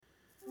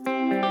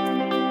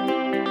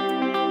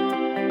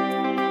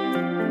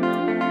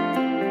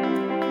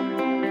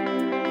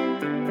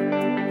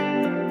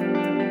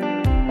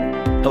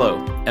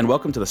and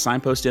welcome to the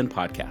Signpost Inn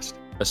podcast,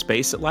 a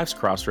space at life's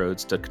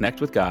crossroads to connect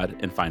with God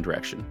and find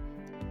direction.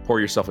 Pour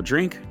yourself a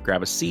drink,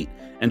 grab a seat,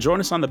 and join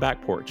us on the back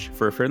porch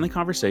for a friendly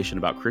conversation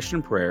about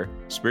Christian prayer,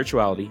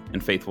 spirituality,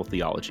 and faithful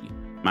theology.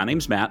 My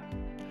name's Matt.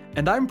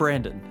 And I'm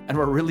Brandon, and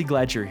we're really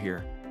glad you're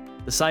here.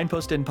 The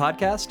Signpost Inn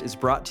podcast is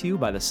brought to you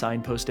by the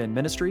Signpost Inn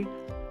Ministry,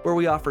 where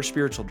we offer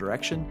spiritual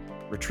direction,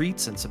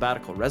 retreats and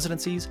sabbatical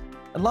residencies,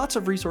 and lots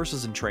of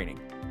resources and training.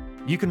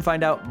 You can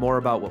find out more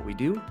about what we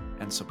do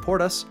and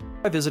support us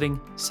by visiting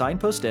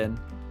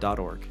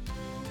signpostin.org.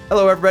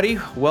 Hello, everybody.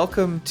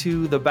 Welcome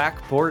to the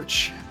back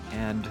porch.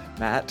 And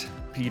Matt,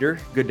 Peter,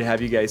 good to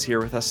have you guys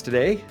here with us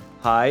today.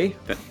 Hi.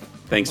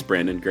 Thanks,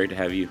 Brandon. Great to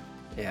have you.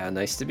 Yeah,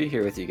 nice to be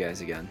here with you guys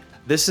again.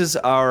 This is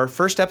our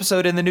first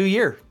episode in the new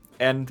year,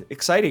 and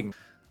exciting.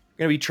 We're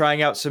going to be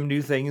trying out some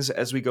new things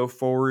as we go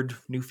forward,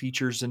 new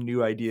features and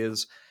new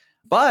ideas.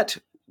 But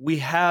we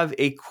have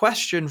a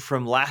question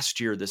from last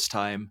year this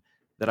time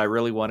that I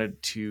really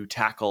wanted to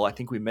tackle. I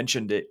think we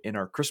mentioned it in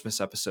our Christmas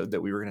episode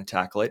that we were going to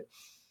tackle it.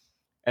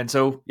 And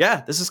so,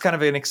 yeah, this is kind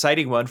of an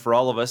exciting one for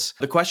all of us.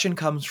 The question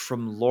comes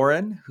from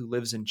Lauren, who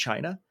lives in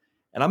China.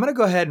 And I'm going to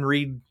go ahead and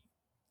read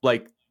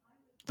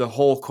the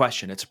whole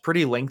question. It's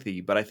pretty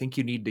lengthy, but I think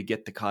you need to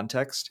get the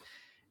context.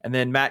 And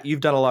then, Matt,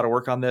 you've done a lot of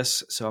work on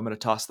this, so I'm going to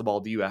toss the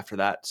ball to you after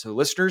that. So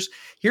listeners,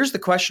 here's the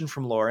question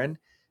from Lauren.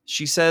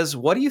 She says,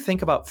 what do you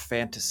think about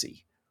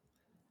fantasy?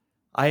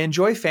 I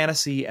enjoy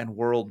fantasy and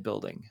world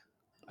building.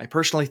 I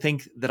personally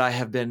think that I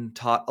have been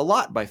taught a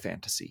lot by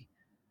fantasy.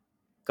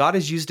 God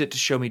has used it to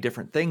show me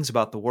different things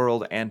about the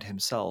world and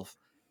himself.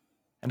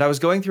 And I was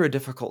going through a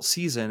difficult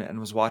season and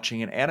was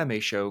watching an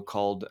anime show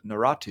called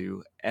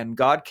Naruto, and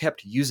God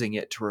kept using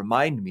it to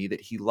remind me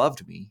that he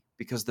loved me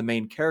because the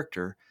main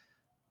character,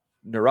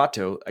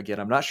 Naruto,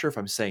 again, I'm not sure if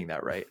I'm saying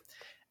that right,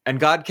 and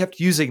God kept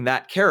using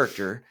that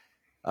character,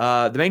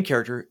 the main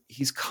character,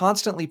 he's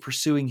constantly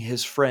pursuing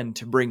his friend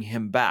to bring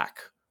him back,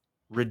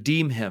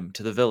 redeem him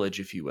to the village,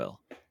 if you will.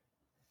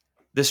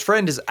 This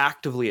friend is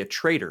actively a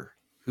traitor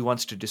who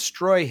wants to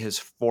destroy his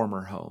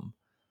former home,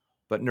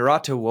 but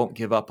Naruto won't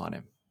give up on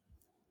him.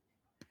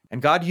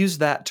 And God used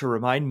that to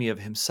remind me of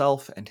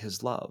himself and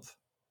his love.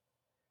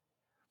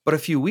 But a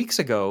few weeks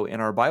ago in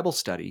our Bible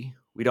study,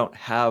 we don't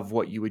have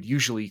what you would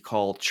usually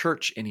call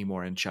church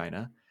anymore in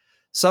China.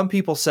 Some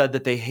people said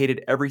that they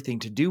hated everything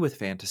to do with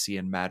fantasy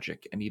and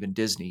magic and even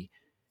Disney,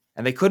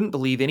 and they couldn't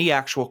believe any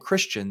actual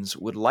Christians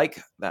would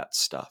like that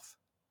stuff.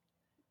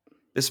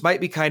 This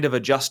might be kind of a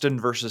Justin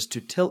versus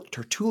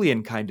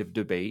Tertullian kind of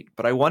debate,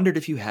 but I wondered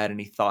if you had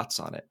any thoughts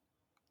on it.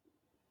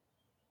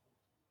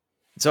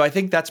 So I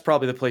think that's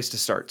probably the place to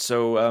start.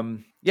 So,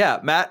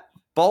 Matt,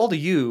 ball to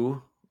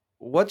you.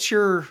 What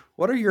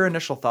are your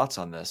initial thoughts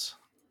on this?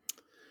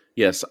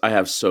 Yes, I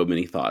have so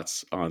many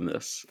thoughts on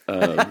this.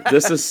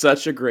 This is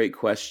such a great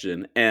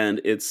question,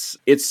 and it's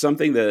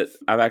something that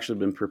I've actually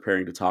been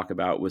preparing to talk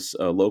about with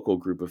a local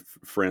group of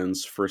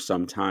friends for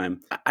some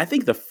time. I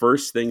think the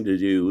first thing to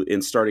do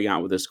in starting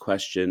out with this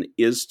question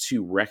is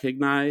to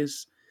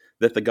recognize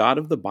that the God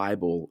of the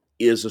Bible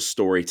is a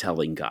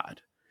storytelling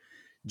God.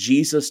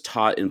 Jesus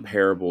taught in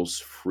parables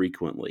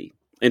frequently.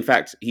 In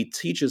fact, he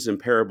teaches in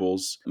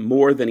parables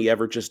more than he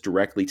ever just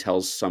directly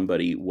tells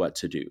somebody what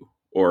to do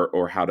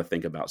or how to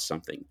think about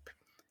something.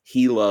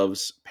 He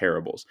loves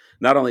parables.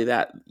 Not only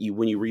that,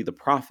 when you read the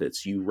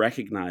prophets, you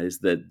recognize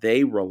that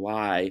they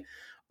rely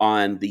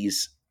on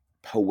these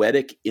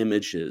poetic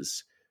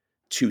images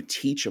to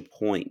teach a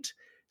point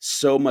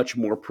so much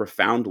more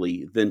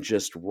profoundly than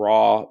just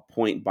raw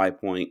point by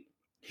point.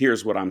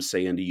 Here's what I'm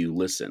saying to you.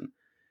 Listen.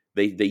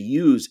 They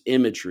use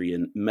imagery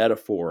and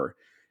metaphor,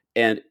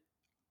 and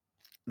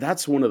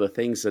that's one of the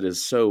things that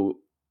is so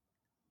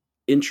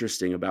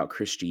interesting about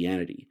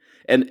Christianity.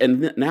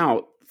 And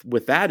now,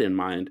 with that in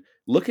mind,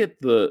 look at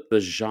the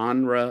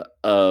genre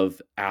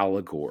of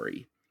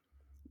allegory.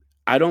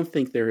 I don't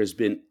think there has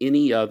been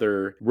any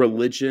other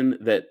religion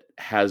that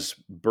has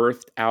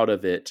birthed out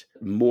of it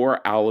more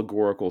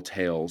allegorical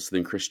tales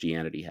than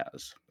Christianity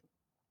has.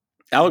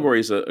 Allegory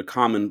is a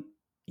common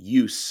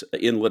use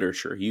in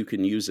literature. You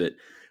can use it,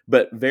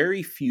 but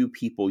very few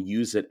people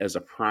use it as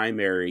a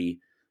primary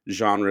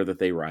genre that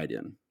they write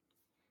in.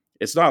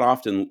 It's not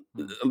often,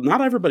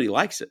 not everybody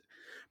likes it,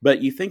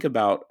 but you think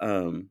about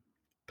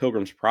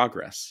Pilgrim's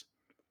Progress.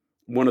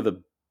 One of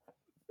the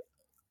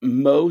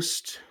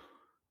most,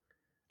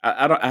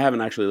 I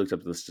haven't actually looked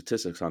up the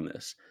statistics on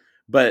this,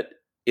 but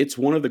it's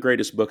one of the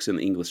greatest books in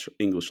the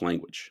English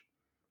language.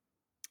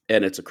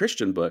 And it's a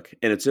Christian book,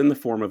 and it's in the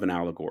form of an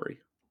allegory.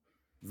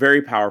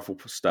 Very powerful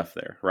stuff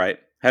there, right?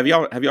 Have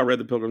y'all read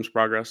the Pilgrim's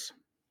Progress?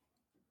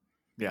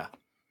 Yeah.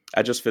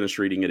 I just finished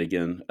reading it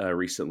again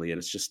recently, and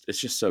it's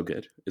just so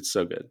good. It's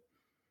so good.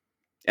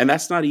 And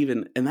that's not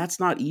even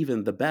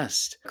the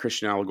best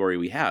Christian allegory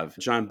we have.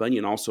 John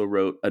Bunyan also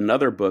wrote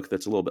another book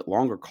that's a little bit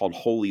longer called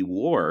Holy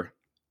War,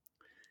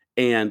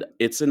 and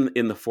it's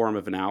in the form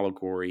of an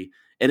allegory,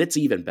 and it's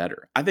even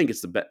better. I think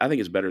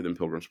it's better than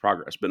Pilgrim's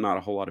Progress, but not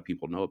a whole lot of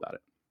people know about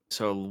it.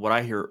 So what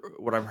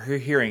I'm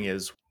hearing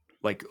is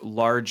like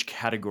large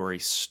category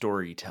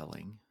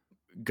storytelling.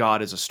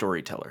 God is a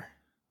storyteller.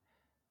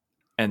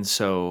 And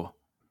so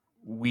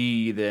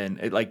we then,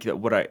 like,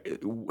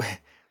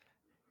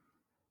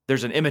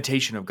 there's an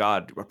imitation of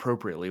God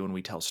appropriately when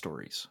we tell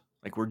stories.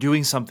 Like, we're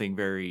doing something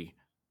very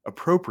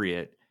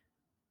appropriate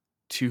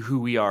to who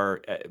we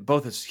are,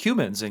 both as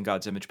humans in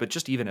God's image, but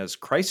just even as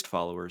Christ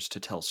followers, to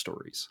tell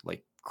stories.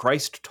 Like,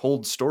 Christ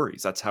told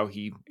stories. That's how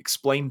he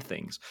explained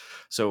things.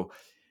 So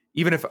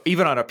even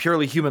on a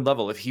purely human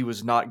level, if he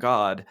was not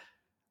God,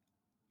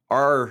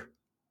 our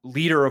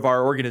leader of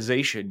our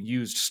organization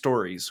used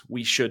stories.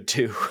 We should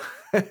too.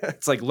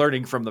 It's like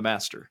learning from the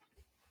master.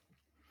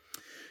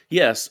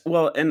 Yes,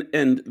 well,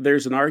 and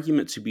there's an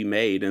argument to be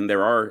made, and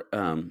there are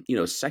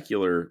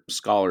secular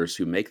scholars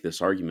who make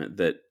this argument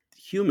that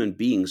human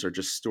beings are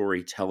just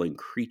storytelling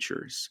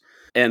creatures,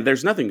 and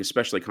there's nothing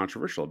especially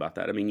controversial about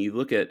that. I mean, you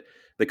look at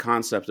the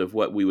concept of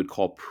what we would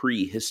call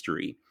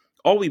prehistory.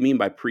 All we mean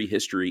by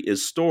prehistory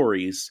is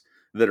stories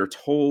that are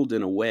told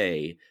in a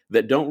way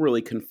that don't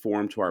really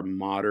conform to our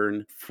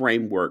modern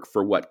framework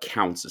for what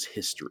counts as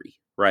history,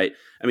 right?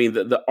 I mean,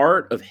 the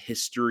art of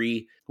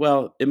history,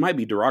 well, it might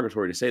be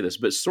derogatory to say this,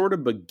 but sort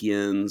of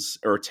begins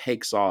or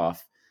takes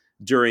off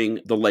during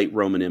the late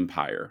Roman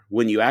Empire,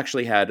 when you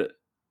actually had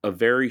a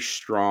very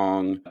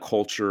strong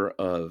culture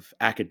of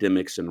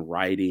academics and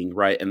writing,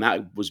 right? And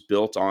that was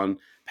built on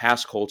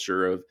past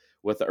culture of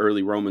what the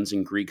early Romans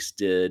and Greeks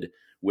did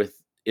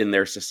within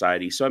their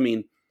society. So, I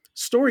mean,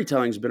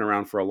 storytelling's been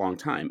around for a long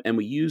time, and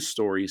we use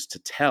stories to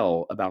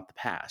tell about the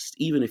past.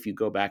 Even if you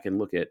go back and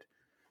look at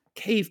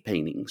cave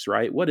paintings,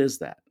 right? What is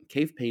that?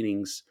 Cave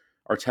paintings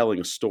are telling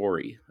a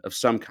story of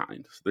some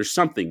kind. There's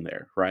something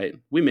there, right?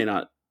 We may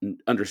not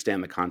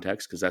understand the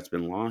context because that's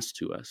been lost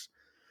to us.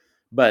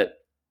 But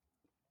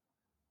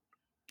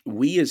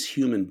we as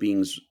human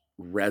beings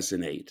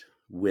resonate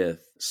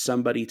with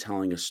somebody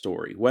telling a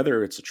story,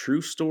 whether it's a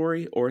true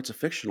story or it's a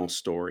fictional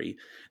story.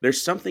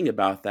 There's something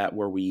about that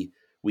where we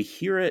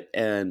hear it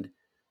and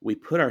we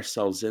put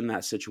ourselves in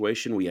that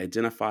situation. We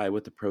identify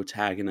with the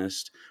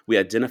protagonist. We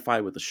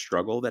identify with the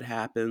struggle that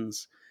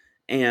happens,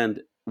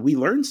 and we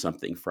learn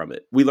something from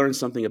it. We learn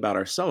something about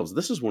ourselves.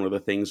 This is one of the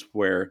things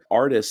where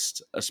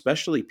artists,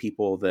 especially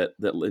people that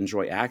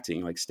enjoy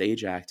acting, like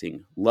stage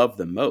acting, love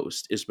the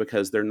most, is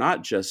because they're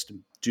not just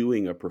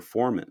doing a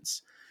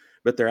performance,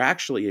 but they're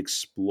actually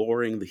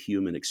exploring the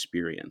human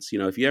experience. You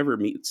know, if you ever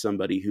meet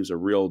somebody who's a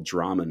real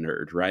drama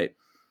nerd, right?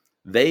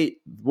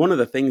 One of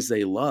the things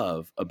they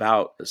love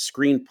about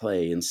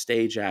screenplay and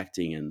stage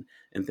acting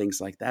and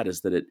things like that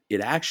is that it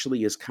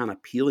actually is kind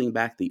of peeling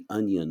back the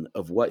onion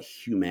of what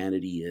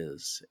humanity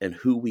is and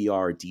who we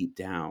are deep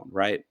down,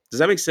 right? Does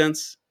that make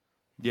sense?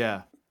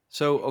 Yeah.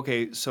 So,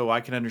 okay, so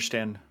I can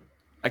understand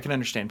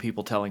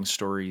people telling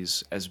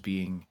stories as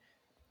being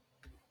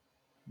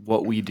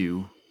what we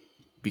do,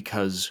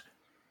 because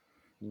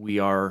we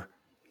are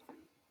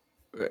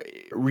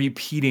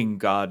repeating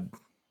God.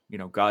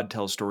 God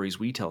tells stories,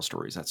 we tell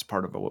stories. That's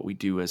part of what we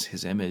do as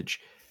his image.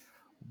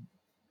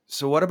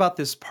 So what about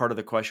this part of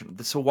the question?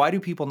 So why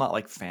do people not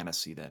like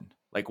fantasy then?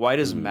 Like, why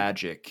does Mm.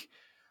 magic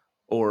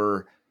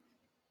or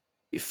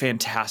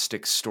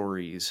fantastic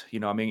stories,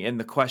 I mean, in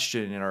the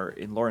question,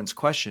 in Lauren's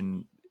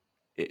question,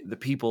 the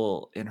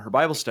people in her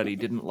Bible study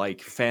didn't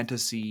like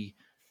fantasy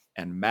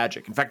and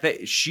magic. In fact,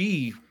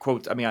 she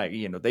quotes, I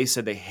mean, they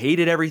said they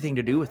hated everything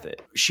to do with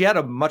it. She had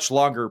a much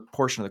longer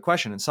portion of the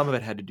question, and some of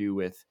it had to do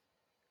with,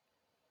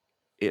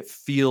 it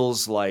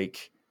feels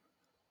like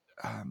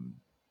um,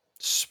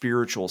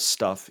 spiritual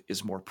stuff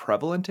is more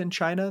prevalent in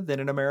China than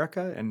in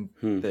America, and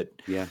Hmm.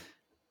 that Yeah.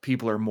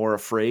 people are more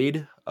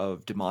afraid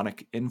of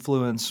demonic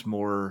influence,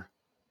 more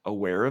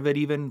aware of it.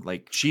 Even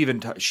like she's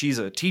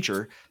a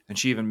teacher, and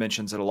she even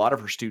mentions that a lot of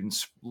her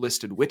students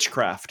listed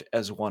witchcraft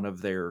as one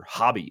of their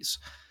hobbies.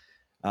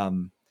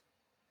 Um,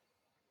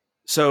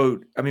 so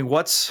I mean,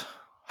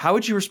 how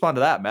would you respond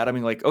to that, Matt? I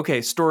mean, like,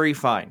 okay, story,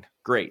 fine,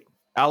 great.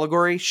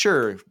 Allegory,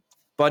 sure.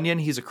 Bunyan,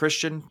 he's a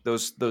Christian.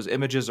 Those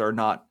images are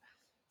not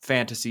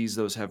fantasies;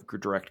 those have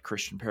direct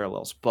Christian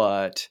parallels.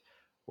 But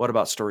what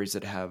about stories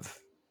that have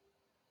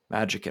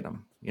magic in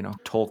them?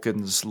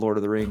 Tolkien's Lord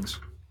of the Rings.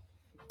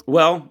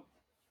 Well,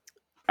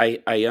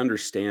 I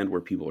understand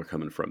where people are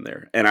coming from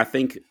there. And I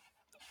think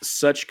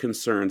such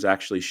concerns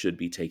actually should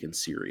be taken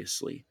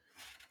seriously,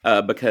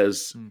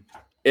 because Mm.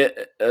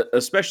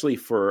 especially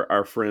for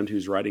our friend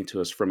who's writing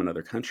to us from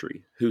another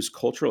country, whose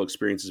cultural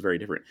experience is very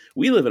different.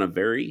 We live in a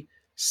very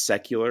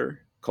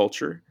secular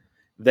culture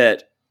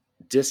that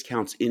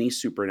discounts any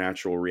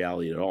supernatural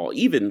reality at all.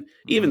 Even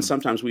Mm.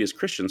 sometimes we as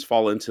Christians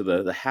fall into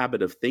the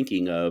habit of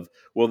thinking of,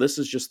 well, this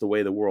is just the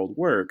way the world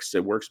works.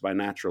 It works by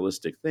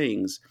naturalistic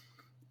things.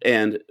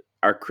 And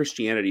our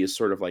Christianity is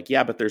sort of like,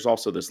 yeah, but there's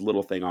also this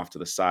little thing off to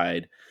the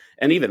side.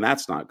 And even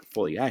that's not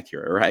fully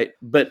accurate, right?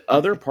 But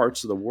other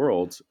parts of the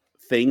world,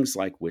 things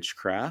like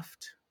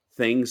witchcraft,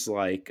 things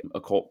like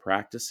occult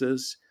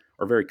practices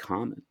are very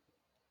common.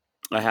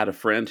 I had a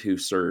friend who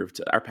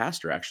served, our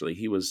pastor actually,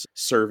 he was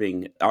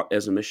serving out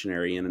as a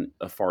missionary in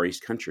a Far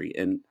East country.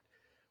 And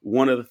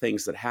one of the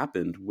things that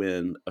happened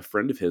when a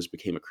friend of his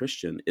became a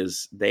Christian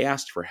is they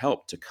asked for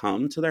help to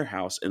come to their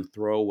house and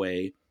throw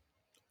away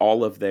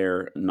all of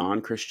their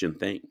non-Christian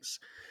things.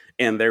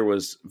 And there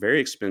was very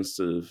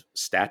expensive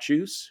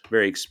statues,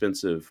 very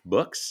expensive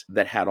books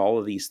that had all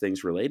of these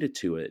things related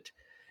to it.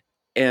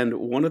 And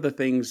one of the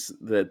things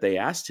that they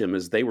asked him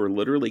is they were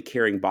literally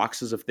carrying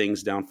boxes of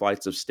things down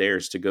flights of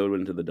stairs to go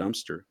into the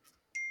dumpster.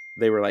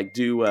 They were like,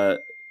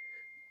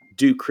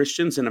 do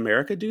Christians in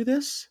America do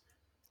this?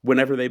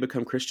 Whenever they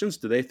become Christians,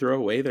 do they throw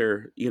away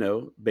their,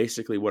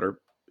 basically what are,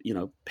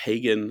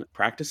 pagan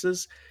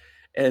practices?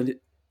 And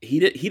he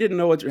didn't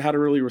know how to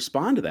really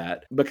respond to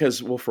that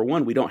because, well, for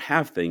one, we don't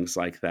have things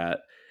like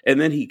that. And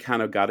then he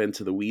kind of got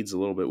into the weeds a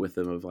little bit with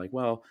them of like,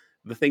 well,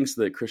 the things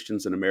that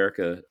Christians in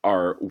America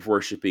are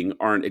worshiping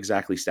aren't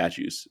exactly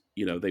statues.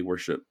 They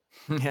worship,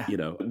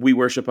 Yeah. we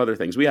worship other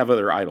things. We have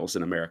other idols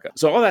in America.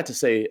 So all that to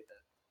say,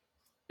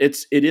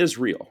 it is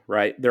real,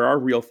 right? There are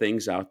real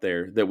things out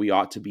there that we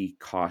ought to be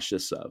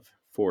cautious of,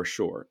 for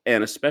sure.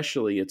 And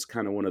especially it's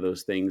kind of one of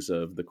those things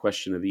of the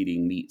question of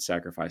eating meat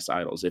sacrificed to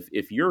idols.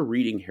 If you're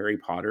reading Harry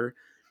Potter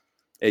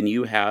and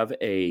you have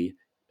a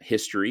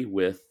history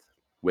with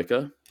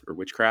Wicca or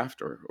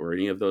witchcraft or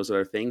any of those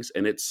other things,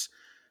 and it's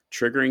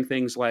triggering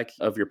things like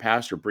of your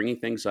past or bringing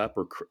things up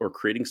or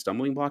creating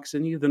stumbling blocks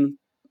in you, then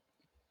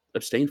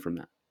abstain from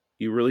that.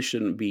 You really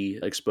shouldn't be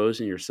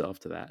exposing yourself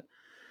to that.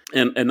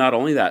 And not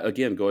only that,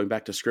 again, going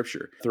back to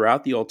scripture,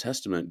 throughout the Old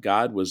Testament,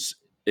 God was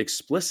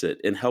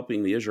explicit in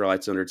helping the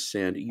Israelites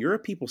understand you're a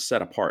people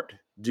set apart.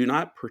 Do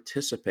not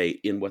participate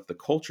in what the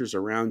cultures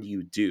around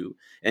you do.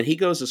 And he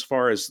goes as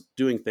far as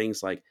doing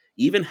things like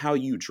even how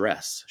you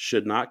dress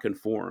should not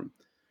conform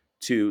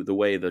to the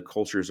way the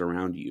cultures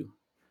around you.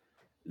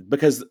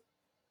 Because,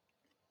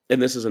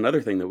 and this is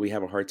another thing that we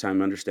have a hard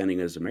time understanding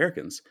as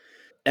Americans,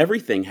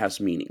 everything has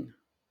meaning,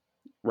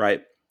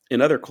 right? In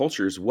other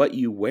cultures, what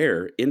you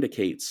wear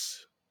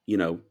indicates,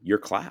 your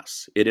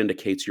class. It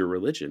indicates your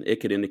religion. It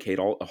could indicate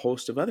a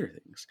host of other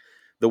things.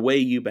 The way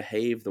you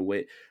behave,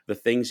 the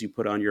things you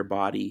put on your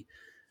body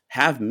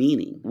have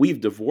meaning.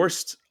 We've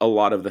divorced a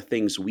lot of the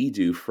things we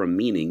do from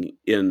meaning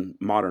in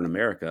modern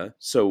America.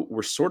 So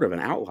we're sort of an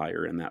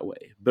outlier in that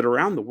way. But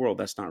around the world,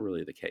 that's not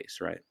really the case,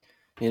 right?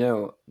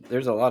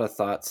 There's a lot of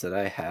thoughts that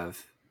I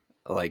have,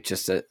 like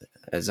just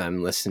as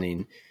I'm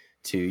listening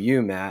to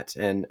you, Matt,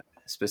 and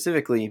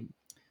specifically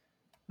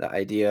the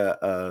idea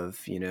of,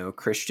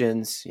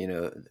 Christians,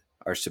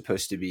 are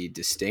supposed to be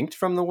distinct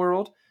from the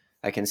world.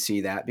 I can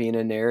see that being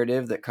a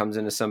narrative that comes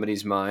into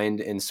somebody's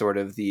mind in sort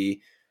of the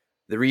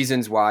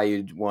reasons why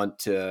you'd want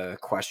to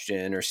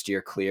question or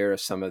steer clear of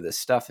some of this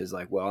stuff is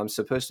like, well, I'm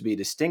supposed to be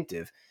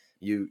distinctive.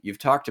 You've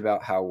talked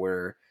about how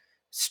we're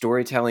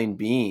storytelling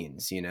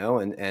beings,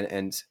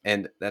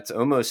 and that's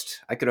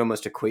almost, I could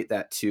almost equate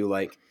that to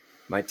like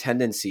my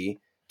tendency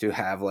to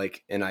have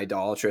like an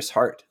idolatrous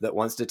heart that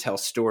wants to tell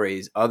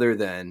stories other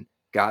than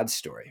God's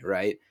story,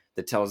 right?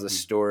 That tells the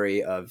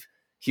story of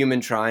human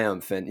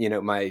triumph and,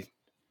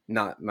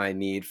 not my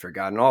need for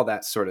God and all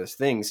that sort of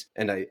things.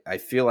 And I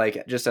feel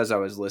like just as I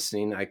was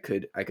listening, I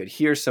could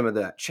hear some of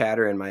that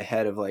chatter in my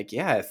head of like,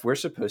 yeah, if we're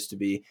supposed to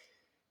be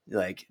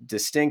like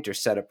distinct or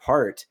set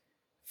apart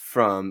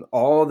from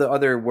all the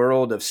other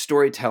world of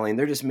storytelling,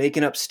 they're just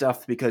making up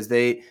stuff because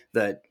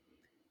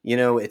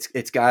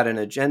it's got an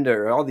agenda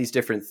or all these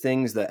different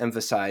things that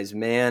emphasize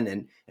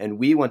man, and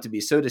we want to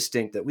be so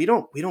distinct that we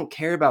don't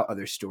care about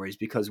other stories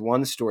because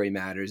one story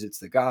matters. It's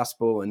the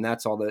gospel, and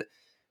that's all that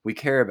we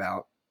care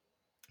about.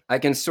 I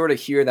can sort of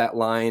hear that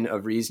line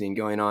of reasoning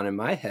going on in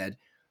my head.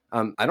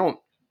 I don't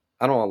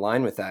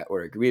align with that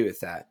or agree with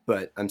that,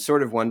 but I'm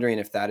sort of wondering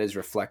if that is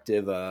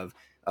reflective of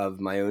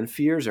my own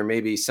fears, or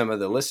maybe some of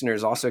the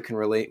listeners also can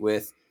relate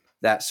with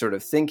that sort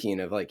of thinking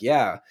of like,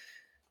 yeah,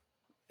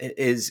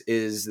 is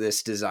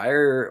this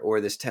desire or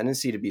this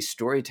tendency to be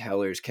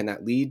storytellers, can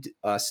that lead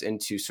us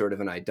into sort of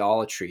an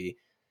idolatry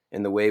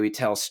in the way we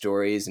tell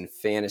stories and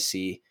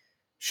fantasy?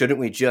 Shouldn't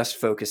we just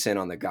focus in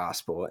on the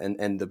gospel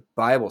and the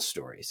Bible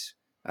stories?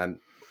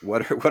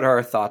 What are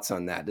our thoughts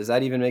on that? Does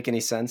that even make any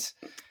sense?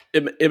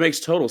 It makes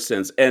total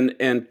sense.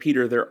 And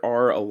Peter, there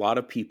are a lot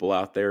of people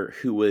out there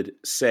who would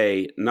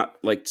say, not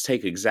like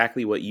take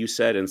exactly what you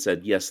said and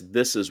said, yes,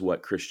 this is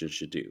what Christians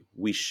should do.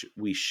 We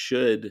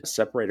should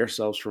separate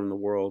ourselves from the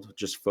world,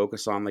 just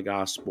focus on the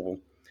gospel,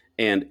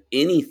 and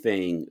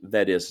anything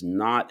that is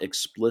not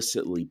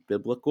explicitly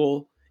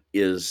biblical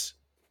is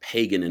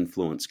pagan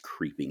influence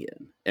creeping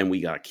in, and we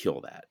got to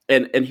kill that.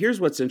 And here's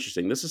what's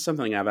interesting. This is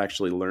something I've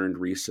actually learned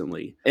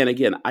recently. And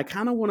again, I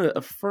kind of want to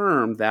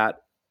affirm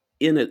that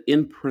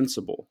in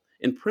principle.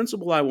 In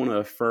principle, I want to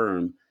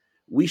affirm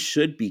we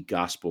should be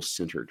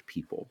gospel-centered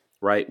people,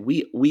 right?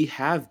 We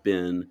have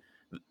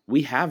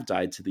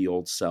died to the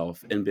old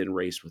self and been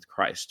raised with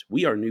Christ.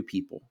 We are new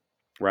people,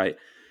 right?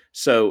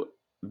 So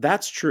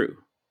that's true.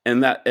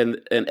 And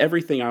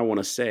everything I want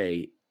to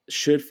say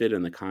should fit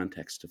in the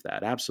context of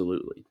that.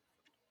 Absolutely.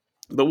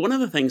 But one of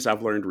the things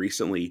I've learned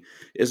recently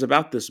is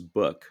about this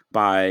book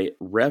by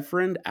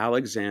Reverend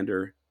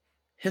Alexander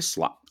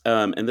Hislop.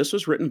 And this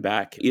was written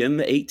back in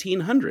the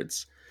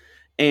 1800s.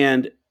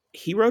 And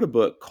he wrote a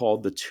book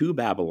called The Two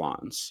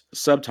Babylons,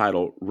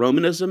 subtitle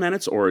Romanism and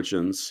Its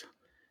Origins.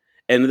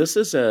 And this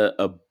is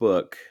a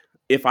book,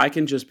 if I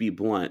can just be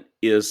blunt,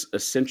 is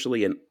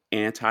essentially an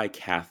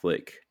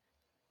anti-Catholic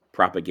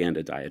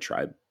propaganda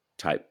diatribe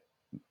type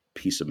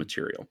piece of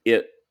material.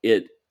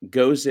 It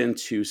goes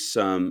into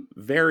some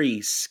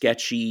very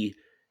sketchy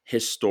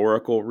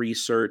historical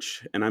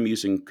research, and I'm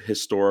using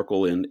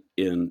historical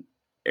in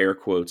air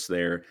quotes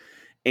there,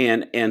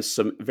 and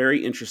some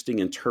very interesting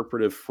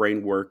interpretive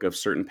framework of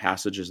certain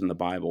passages in the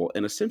Bible.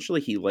 And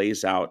essentially he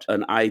lays out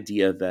an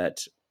idea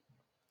that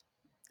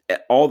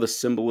all the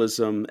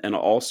symbolism and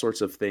all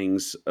sorts of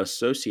things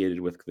associated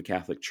with the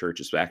Catholic Church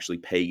is actually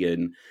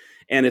pagan.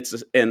 And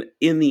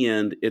in the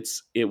end,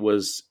 it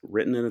was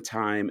written in a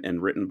time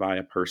and written by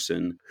a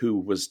person who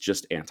was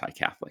just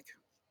anti-Catholic.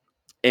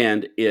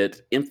 And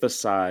it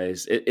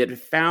emphasized, it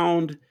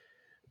found,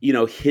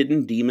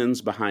 hidden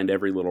demons behind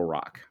every little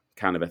rock,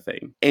 kind of a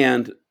thing.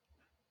 And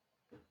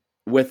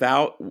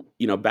without,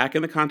 back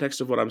in the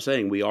context of what I'm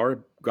saying, we are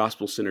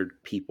gospel-centered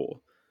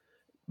people,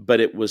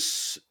 but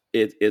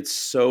it's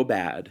so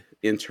bad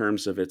in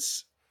terms of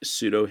its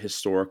pseudo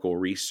historical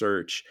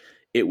research.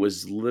 It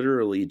was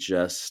literally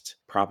just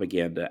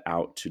propaganda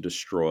out to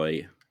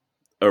destroy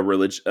a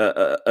religion,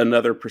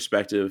 another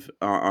perspective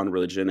on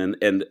religion.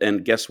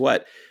 And guess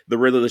what? The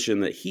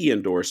religion that he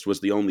endorsed was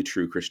the only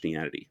true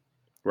Christianity.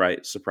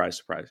 Right? Surprise,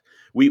 surprise.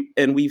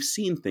 We've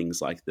seen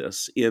things like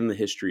this in the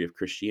history of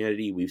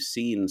Christianity. We've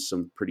seen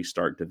some pretty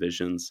stark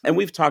divisions, and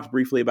we've talked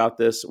briefly about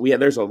this.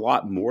 There's a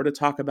lot more to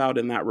talk about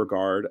in that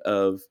regard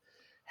of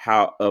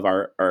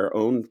our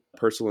own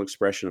personal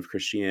expression of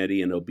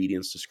Christianity and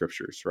obedience to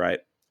scriptures, right?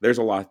 There's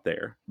a lot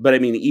there. But I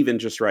mean, even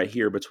just right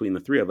here between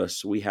the three of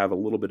us, we have a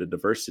little bit of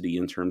diversity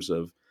in terms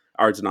of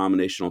our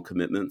denominational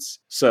commitments.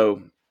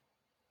 So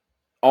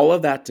all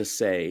of that to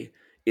say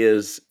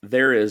is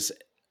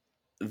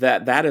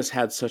that has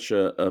had such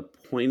a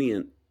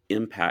poignant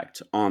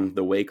impact on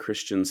the way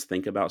Christians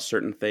think about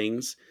certain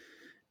things.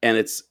 And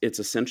it's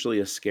essentially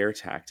a scare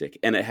tactic,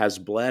 and it has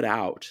bled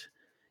out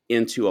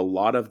into a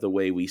lot of the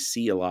way we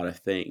see a lot of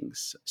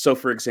things. So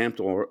for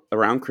example,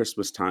 around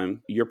Christmas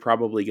time, you're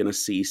probably going to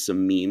see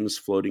some memes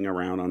floating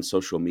around on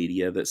social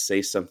media that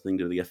say something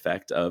to the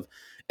effect of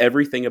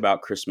everything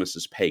about Christmas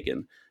is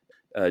pagan.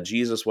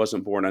 Jesus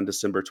wasn't born on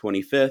December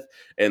 25th,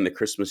 and the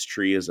Christmas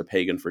tree is a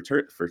pagan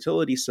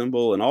fertility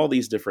symbol, and all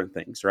these different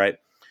things, right?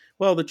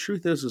 Well, the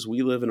truth is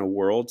we live in a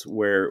world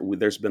where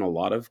there's been a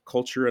lot of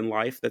culture and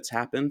life that's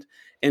happened,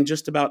 and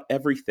just about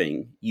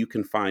everything you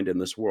can find in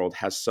this world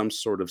has some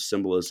sort of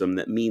symbolism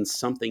that means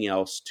something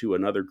else to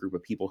another group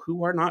of people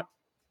who are not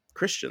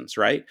Christians,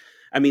 right?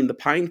 I mean, the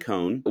pine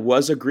cone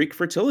was a Greek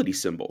fertility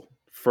symbol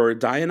for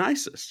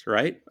Dionysus,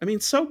 right? I mean,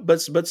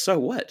 but so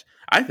what?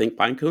 I think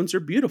pine cones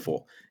are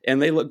beautiful,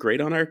 and they look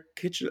great on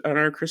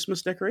our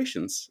Christmas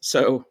decorations.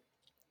 So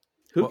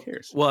who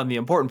cares? Well, and the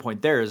important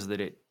point there is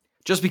that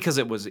just because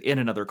it was in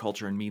another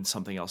culture and means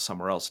something else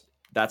somewhere else,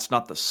 that's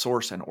not the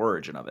source and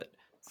origin of it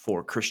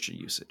for Christian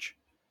usage.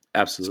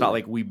 Absolutely. It's not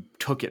like we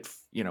took it,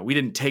 we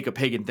didn't take a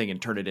pagan thing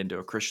and turn it into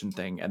a Christian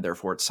thing, and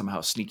therefore it's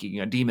somehow sneaking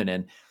a demon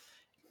in.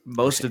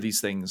 Most of these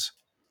things,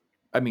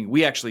 I mean,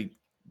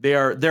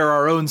 they're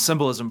our own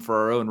symbolism for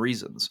our own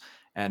reasons.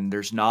 And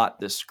there's not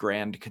this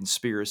grand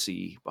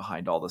conspiracy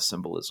behind all the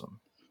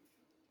symbolism.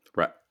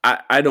 Right.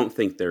 I don't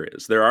think there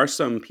is. There are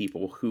some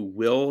people who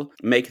will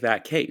make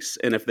that case.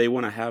 And if they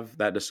want to have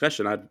that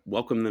discussion, I'd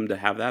welcome them to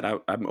have that.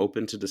 I'm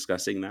open to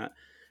discussing that.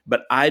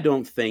 But I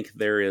don't think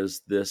there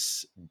is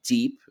this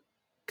deep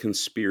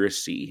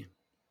conspiracy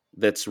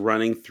that's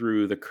running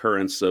through the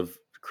currents of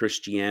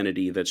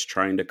Christianity that's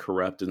trying to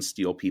corrupt and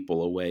steal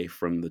people away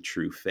from the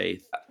true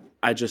faith.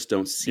 I just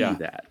don't see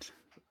that.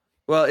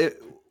 Well,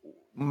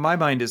 my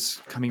mind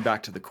is coming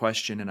back to the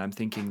question, and I'm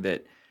thinking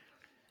that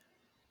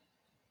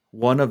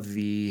one of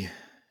the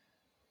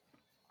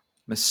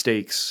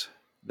mistakes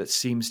that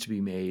seems to be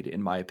made,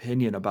 in my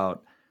opinion,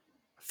 about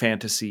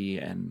fantasy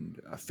and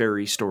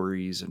fairy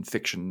stories and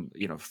fiction,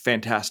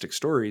 fantastic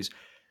stories,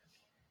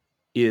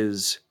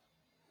 is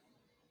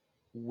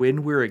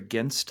when we're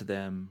against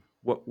them,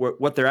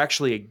 what they're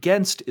actually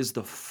against is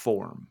the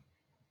form.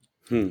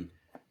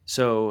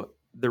 So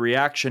the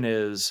reaction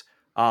is,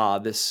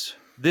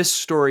 this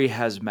story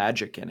has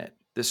magic in it.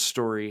 This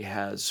story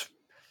has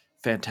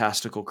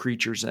fantastical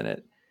creatures in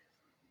it.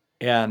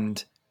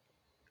 And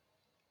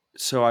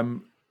so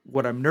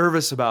what I'm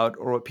nervous about,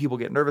 or what people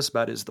get nervous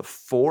about, is the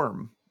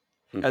form,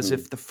 as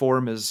if the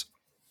form is,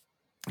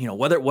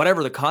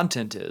 whatever the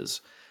content is.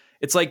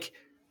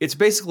 It's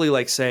basically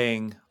like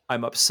saying,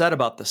 I'm upset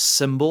about the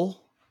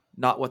symbol,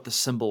 not what the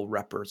symbol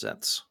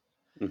represents.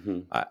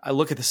 I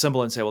look at the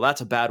symbol and say, well,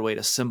 that's a bad way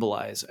to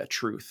symbolize a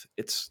truth.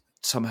 It's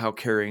somehow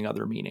carrying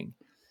other meaning.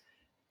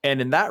 And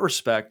in that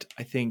respect,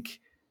 I think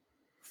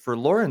for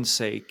Lauren's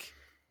sake,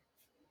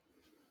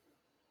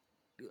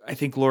 I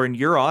think, Lauren,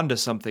 you're onto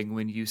something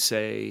when you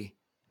say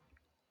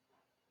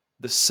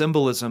the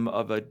symbolism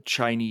of a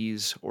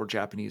Chinese or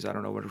Japanese, I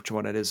don't know which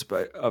one it is,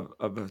 but of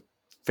a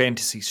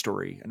fantasy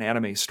story, an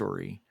anime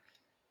story,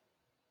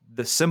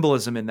 the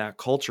symbolism in that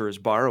culture is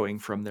borrowing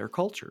from their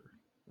culture.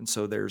 And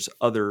so there's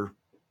other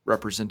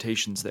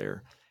representations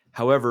there.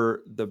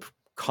 However, the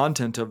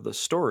content of the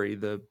story,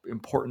 the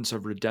importance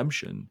of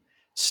redemption,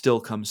 still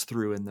comes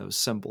through in those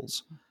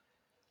symbols.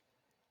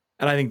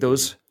 And I think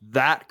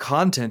that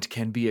content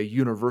can be a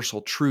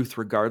universal truth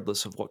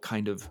regardless of what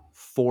kind of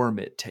form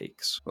it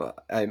takes. Well,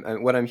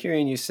 what I'm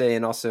hearing you say,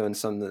 and also in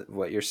some of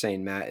what you're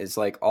saying, Matt, is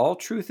like all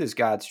truth is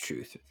God's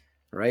truth,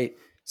 right?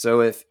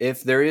 So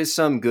if there is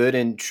some good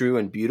and true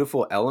and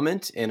beautiful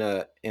element in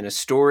a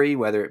story,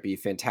 whether it be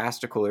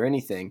fantastical or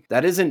anything,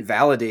 that isn't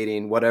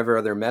validating whatever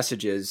other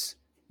messages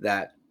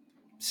that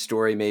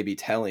story may be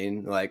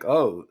telling. Like,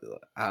 oh,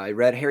 I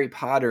read Harry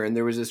Potter and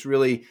there was this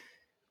really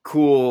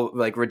cool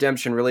like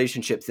redemption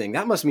relationship thing.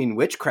 That must mean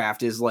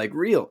witchcraft is like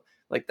real.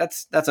 Like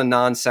that's a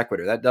non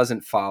sequitur. That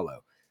doesn't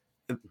follow.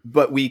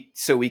 But we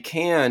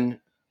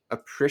can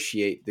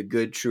appreciate the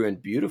good, true,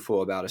 and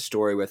beautiful about a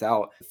story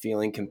without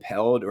feeling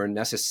compelled or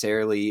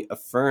necessarily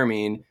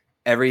affirming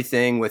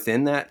everything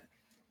within that.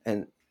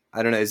 And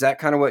I don't know, is that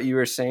kind of what you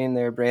were saying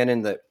there,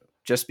 Brandon, that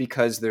just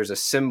because there's a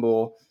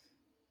symbol,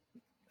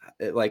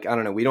 like, I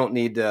don't know, we don't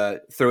need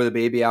to throw the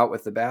baby out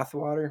with the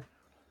bathwater?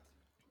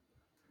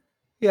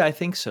 Yeah, I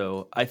think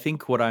so. I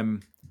think what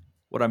I'm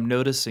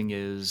noticing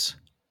is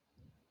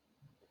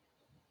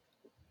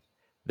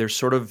there's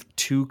sort of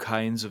two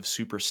kinds of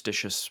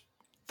superstitious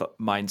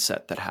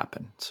mindset that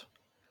happens.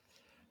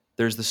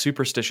 There's the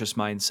superstitious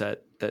mindset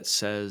that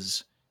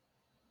says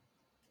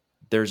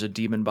there's a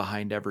demon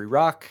behind every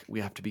rock.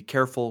 We have to be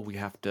careful. We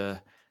have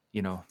to,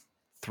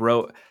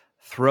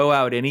 throw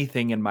out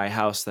anything in my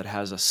house that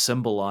has a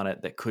symbol on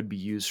it that could be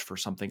used for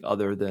something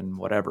other than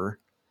whatever.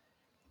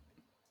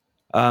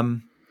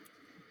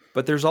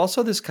 But there's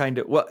also this kind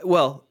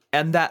of,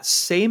 and that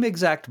same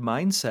exact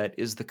mindset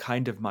is the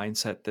kind of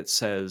mindset that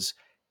says,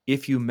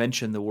 if you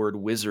mention the word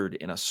wizard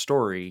in a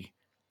story,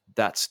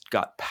 that's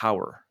got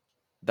power.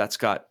 That's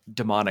got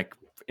demonic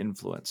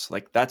influence.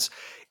 Like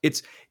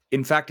it's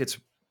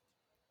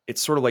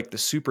sort of like the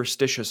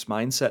superstitious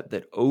mindset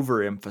that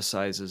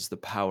overemphasizes the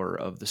power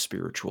of the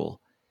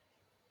spiritual,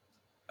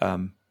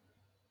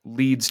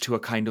 leads to a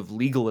kind of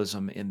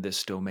legalism in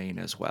this domain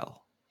as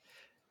well.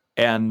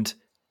 And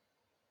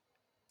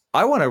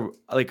I want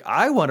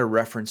to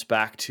reference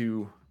back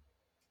to,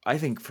 I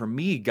think for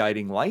me,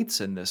 guiding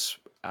lights in this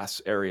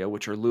area,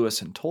 which are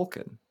Lewis and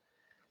Tolkien.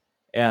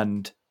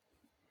 And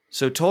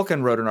so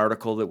Tolkien wrote an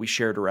article that we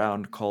shared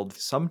around called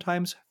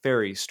 "Sometimes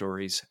Fairy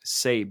Stories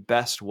Say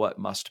Best What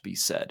Must Be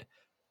Said."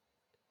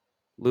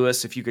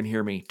 Lewis, if you can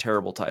hear me,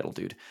 terrible title,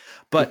 dude.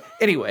 But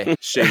anyway.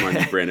 Shame on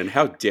you, Brandon.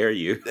 How dare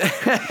you?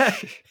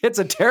 It's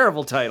a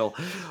terrible title.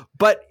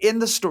 But in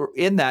the story,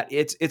 in that,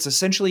 it's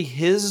essentially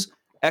his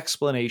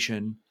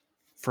explanation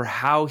for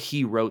how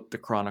he wrote the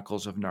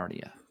Chronicles of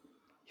Narnia,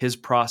 his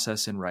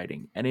process in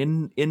writing. And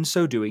in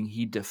so doing,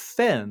 he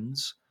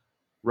defends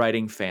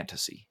writing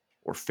fantasy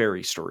or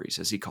fairy stories,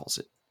 as he calls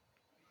it.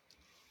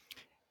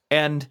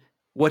 And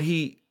what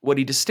he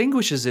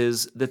distinguishes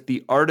is that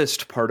the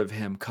artist part of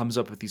him comes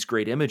up with these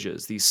great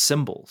images, these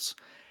symbols,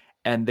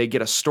 and they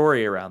get a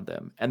story around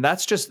them. And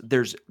that's just,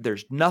 there's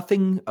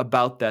nothing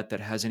about that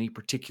has any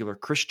particular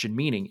Christian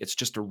meaning. It's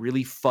just a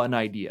really fun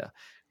idea,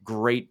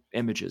 great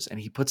images. And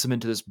he puts them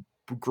into this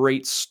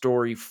great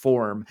story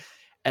form.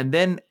 And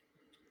then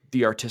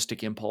the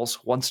artistic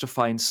impulse wants to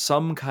find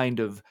some kind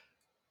of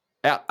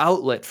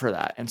outlet for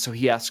that. And so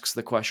he asks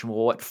the question,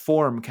 well, what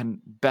form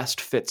can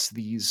best fits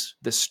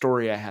this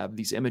story I have,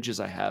 these images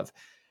I have?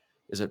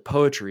 Is it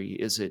poetry?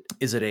 Is it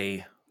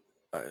a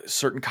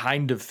certain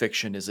kind of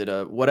fiction? Is it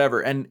a whatever?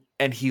 And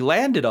he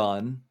landed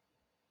on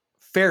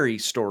fairy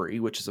story,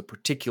 which is a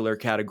particular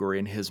category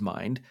in his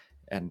mind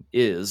and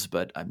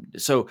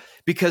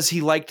because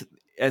he liked,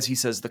 as he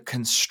says, the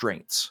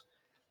constraints.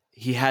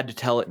 He had to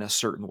tell it in a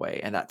certain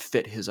way, and that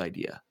fit his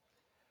idea.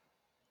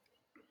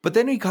 But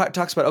then he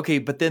talks about, okay,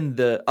 but then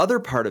the other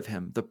part of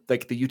him,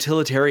 the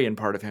utilitarian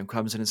part of him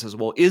comes in and says,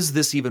 well, is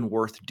this even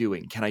worth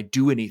doing? Can I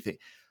do anything?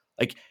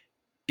 Like,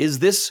 is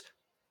this,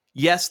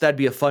 yes, that'd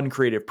be a fun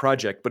creative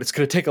project, but it's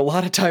going to take a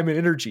lot of time and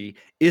energy.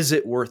 Is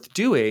it worth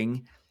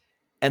doing?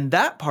 And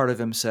that part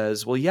of him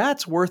says, well, yeah,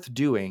 it's worth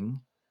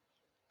doing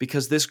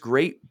because this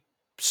great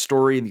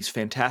story and these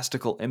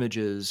fantastical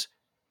images,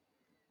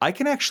 I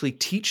can actually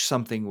teach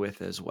something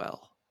with as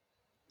well.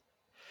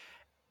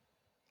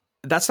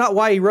 That's not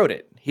why he wrote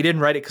it. He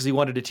didn't write it because he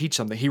wanted to teach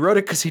something. He wrote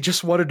it because he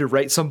just wanted to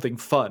write something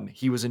fun.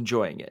 He was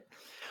enjoying it.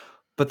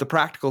 But the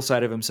practical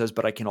side of him says,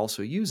 but I can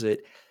also use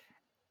it.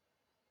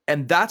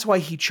 And that's why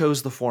he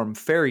chose the form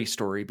fairy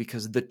story,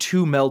 because the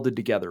two melded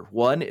together.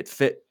 One, it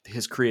fit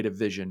his creative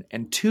vision.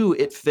 And two,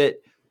 it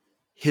fit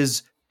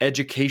his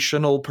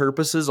educational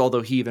purposes,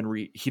 although he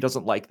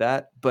doesn't like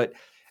that.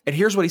 And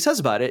here's what he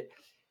says about it.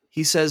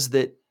 He says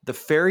that the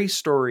fairy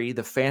story,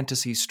 the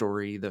fantasy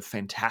story, the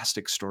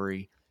fantastic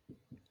story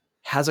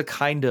has a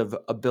kind of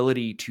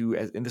ability to,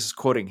 and this is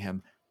quoting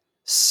him,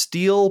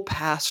 steal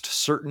past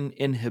certain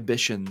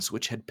inhibitions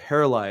which had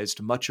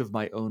paralyzed much of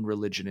my own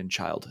religion in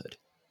childhood.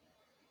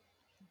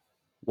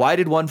 Why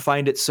did one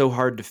find it so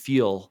hard to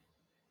feel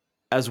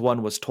as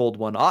one was told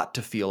one ought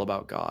to feel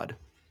about God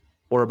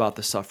or about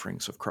the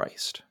sufferings of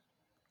Christ.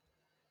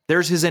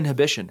 There's his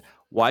inhibition.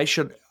 Why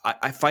should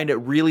I find it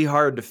really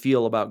hard to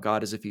feel about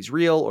God as if he's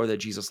real or that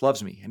Jesus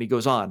loves me? And he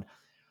goes on,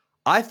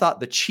 I thought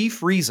the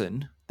chief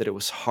reason that it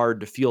was hard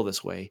to feel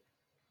this way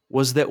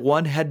was that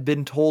one had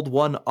been told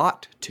one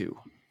ought to.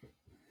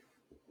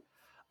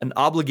 An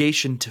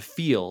obligation to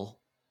feel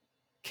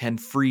can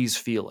freeze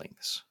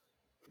feelings.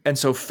 And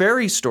so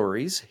fairy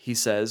stories, he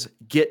says,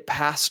 get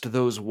past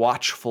those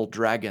watchful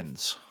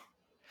dragons.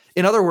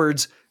 In other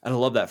words, and I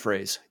love that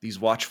phrase, these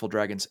watchful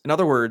dragons. In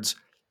other words,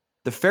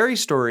 the fairy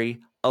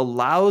story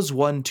allows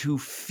one to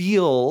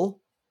feel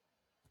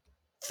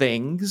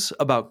things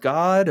about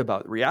God,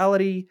 about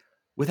reality,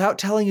 without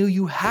telling you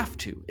you have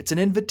to. It's an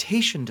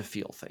invitation to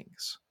feel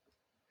things.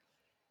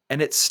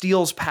 And it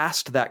steals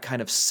past that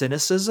kind of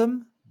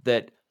cynicism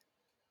that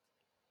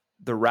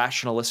the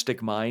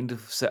rationalistic mind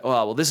said, oh,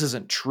 well, this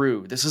isn't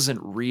true. This isn't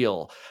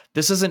real.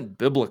 This isn't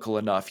biblical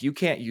enough. You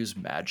can't use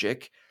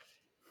magic.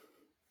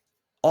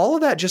 All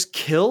of that just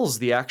kills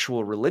the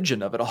actual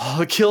religion of it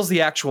all. It kills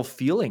the actual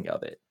feeling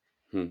of it.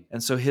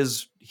 And so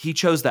he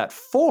chose that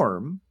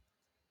form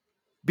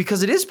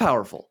because it is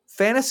powerful.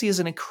 Fantasy is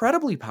an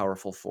incredibly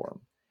powerful form,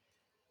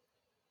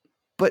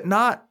 but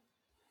not,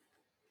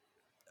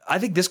 I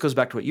think this goes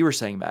back to what you were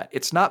saying, Matt.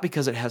 It's not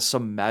because it has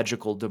some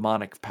magical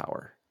demonic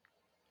power.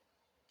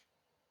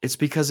 It's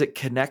because it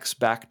connects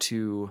back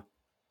to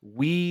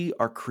we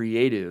are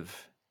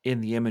creative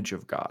in the image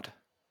of God.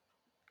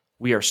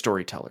 We are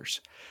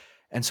storytellers.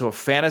 And so a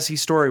fantasy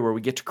story where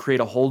we get to create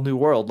a whole new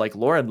world like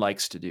Lauren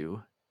likes to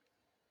do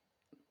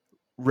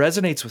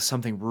resonates with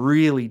something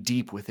really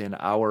deep within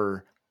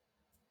our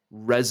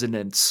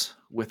resonance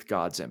with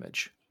God's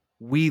image.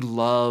 We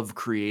love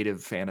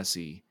creative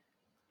fantasy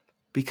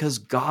because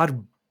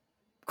God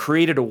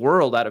created a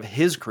world out of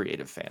his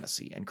creative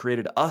fantasy and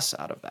created us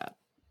out of that.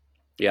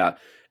 Yeah.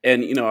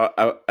 And,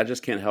 I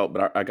just can't help,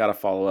 but I got to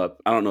follow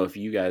up. I don't know if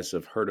you guys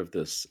have heard of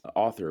this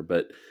author,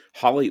 but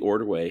Holly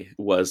Ordway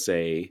was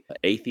a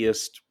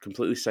atheist,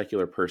 completely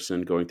secular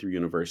person going through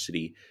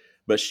university,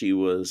 but she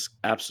was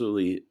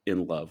absolutely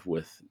in love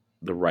with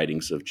the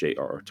writings of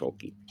J.R.R.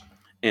 Tolkien.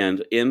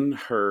 And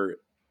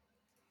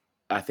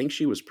I think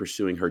she was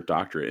pursuing her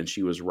doctorate and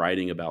she was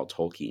writing about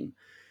Tolkien.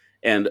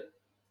 And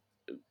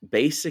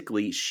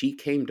basically she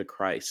came to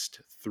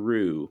Christ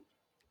through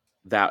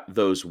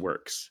those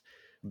works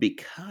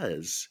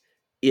because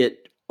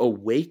it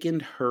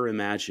awakened her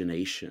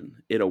imagination.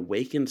 It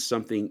awakened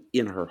something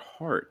in her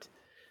heart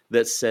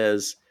that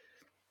says,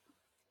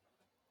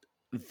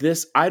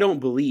 I don't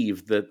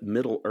believe that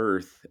Middle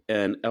Earth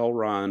and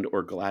Elrond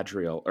or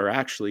Galadriel are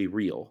actually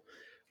real,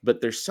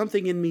 but there's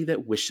something in me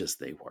that wishes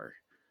they were.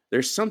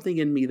 There's something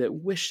in me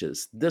that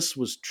wishes this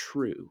was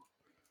true.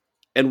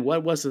 And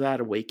what was that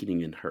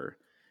awakening in her?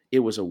 It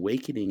was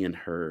awakening in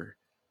her.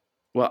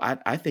 Well,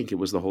 I think it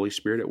was the Holy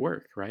Spirit at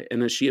work, right?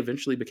 And then she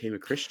eventually became a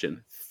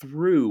Christian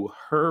through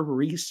her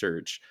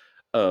research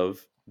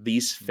of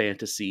these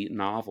fantasy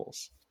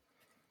novels.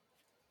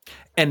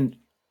 And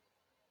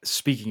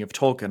speaking of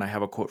Tolkien, I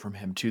have a quote from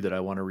him too that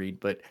I want to read,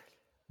 but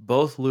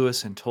both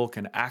Lewis and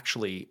Tolkien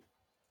actually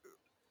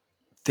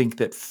think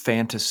that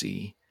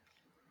fantasy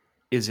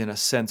is in a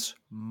sense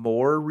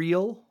more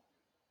real.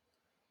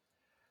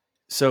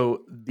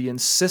 So the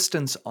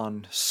insistence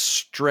on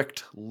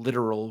strict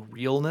literal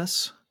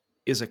realness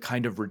is a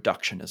kind of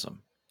reductionism.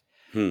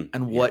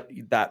 And what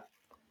that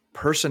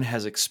person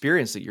has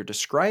experienced that you're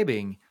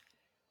describing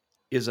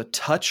is a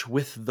touch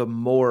with the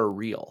more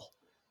real.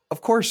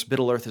 Of course,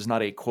 Middle Earth is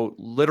not a, quote,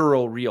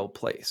 literal real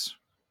place.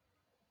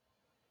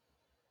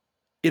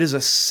 It is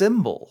a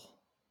symbol,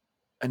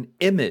 an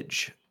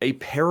image, a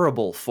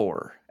parable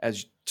for,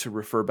 as to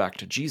refer back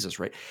to Jesus,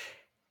 right?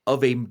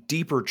 Of a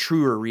deeper,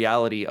 truer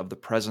reality of the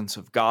presence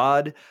of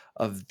God,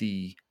 of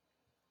the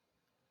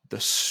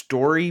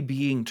story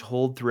being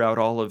told throughout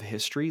all of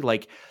history.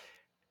 Like,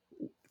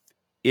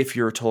 if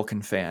you're a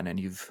Tolkien fan and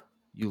you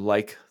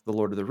like The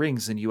Lord of the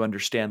Rings, then you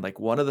understand,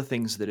 like, one of the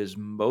things that is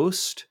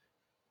most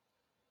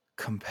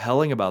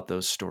compelling about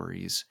those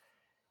stories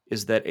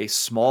is that a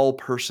small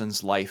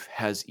person's life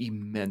has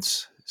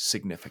immense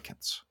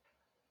significance.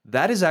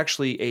 That is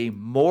actually a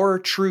more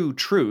true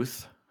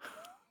truth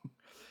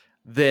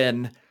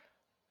than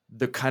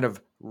the kind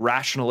of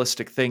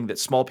rationalistic thing that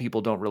small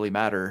people don't really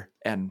matter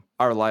and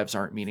our lives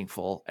aren't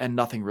meaningful and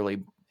nothing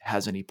really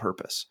has any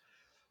purpose.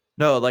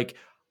 No, like,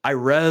 I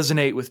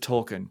resonate with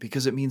Tolkien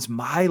because it means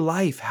my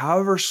life,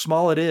 however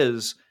small it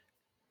is,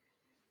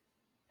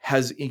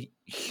 has a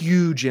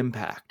huge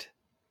impact.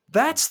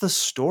 That's the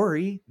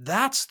story.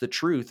 That's the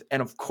truth.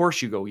 And of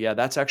course you go, yeah,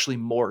 that's actually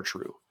more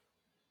true.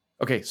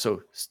 Okay,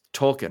 so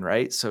Tolkien,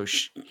 right? So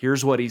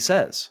here's what he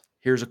says.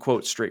 Here's a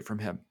quote straight from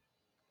him.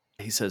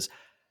 He says,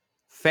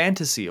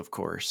 fantasy, of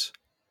course,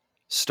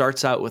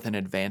 starts out with an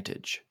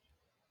advantage,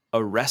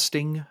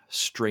 arresting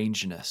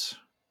strangeness.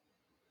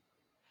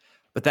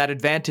 But that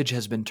advantage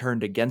has been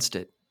turned against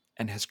it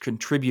and has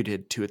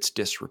contributed to its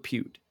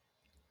disrepute.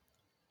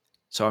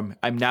 So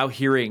I'm now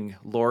hearing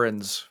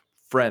Lauren's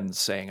friends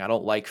saying, I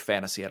don't like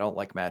fantasy, I don't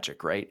like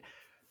magic, right?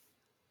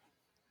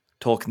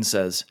 Tolkien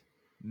says,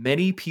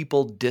 many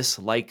people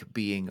dislike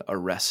being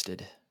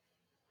arrested.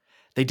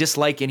 They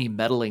dislike any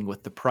meddling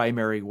with the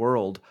primary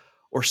world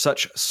or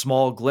such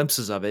small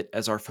glimpses of it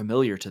as are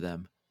familiar to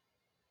them.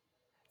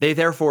 They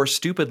therefore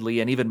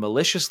stupidly and even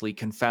maliciously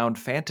confound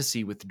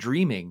fantasy with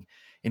dreaming,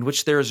 in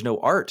which there is no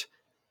art,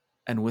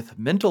 and with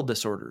mental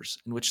disorders,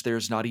 in which there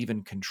is not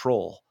even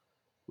control,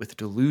 with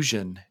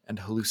delusion and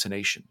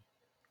hallucination.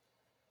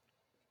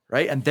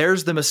 Right? And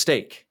there's the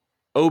mistake.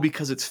 Oh,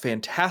 because it's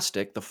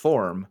fantastic, the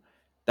form,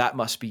 that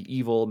must be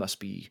evil, must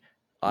be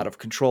out of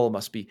control,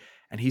 must be.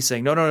 And he's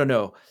saying, no, no, no,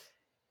 no.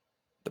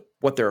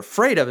 What they're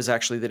afraid of is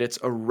actually that it's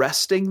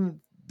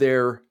arresting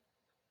their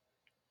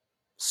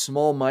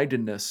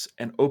small-mindedness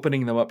and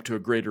opening them up to a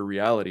greater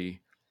reality.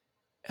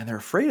 And they're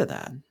afraid of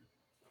that.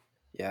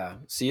 Yeah.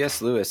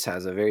 C.S. Lewis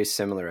has a very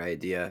similar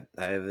idea.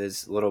 I have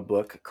his little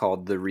book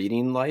called The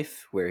Reading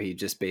Life, where he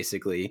just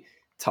basically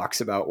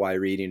talks about why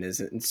reading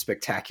is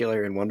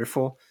spectacular and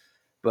wonderful.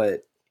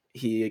 But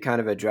he kind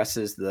of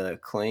addresses the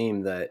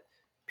claim that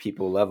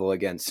people level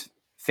against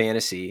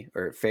fantasy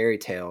or fairy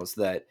tales,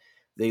 that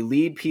they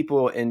lead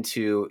people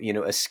into,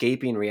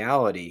 escaping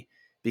reality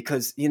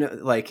because,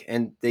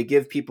 and they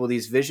give people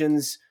these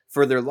visions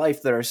for their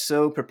life that are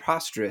so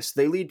preposterous.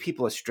 They lead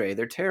people astray.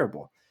 They're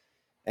terrible.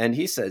 And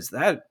he says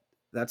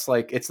that's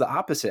like, it's the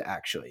opposite,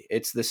 actually.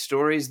 It's the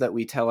stories that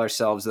we tell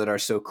ourselves that are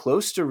so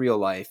close to real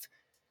life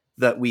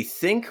that we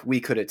think we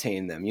could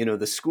attain them.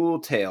 The school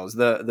tales,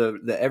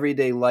 the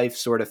everyday life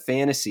sort of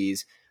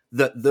fantasies,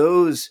 that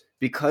those,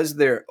 because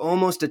they're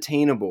almost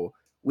attainable,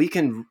 we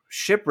can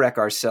shipwreck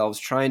ourselves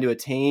trying to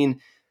attain,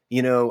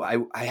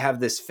 I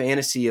have this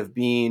fantasy of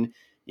being,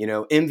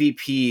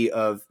 MVP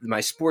of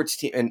my sports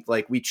team. And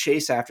like, we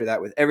chase after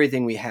that with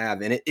everything we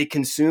have, and it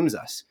consumes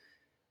us.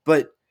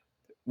 But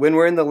when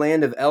we're in the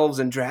land of elves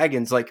and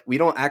dragons, like, we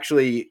don't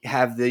actually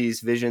have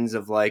these visions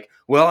of like,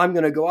 well, I'm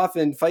going to go off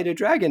and fight a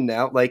dragon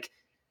now. Like,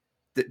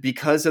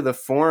 because of the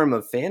form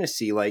of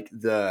fantasy, like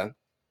the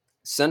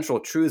central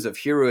truths of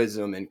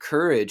heroism and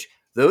courage,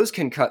 those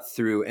can cut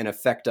through and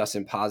affect us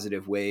in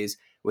positive ways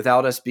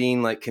without us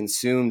being like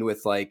consumed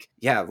with like,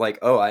 yeah, like,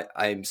 oh,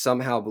 I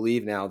somehow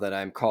believe now that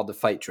I'm called to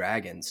fight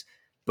dragons.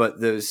 But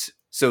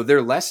so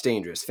they're less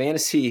dangerous.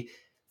 Fantasy,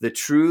 the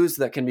truths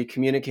that can be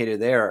communicated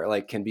there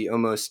like can be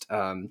almost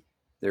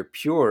they're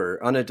pure,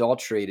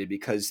 unadulterated,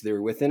 because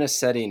they're within a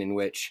setting in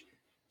which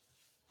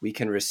we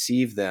can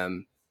receive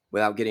them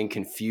without getting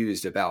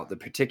confused about the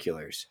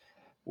particulars.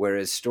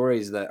 Whereas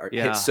stories that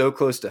hit so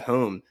close to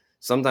home,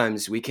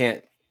 sometimes we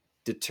can't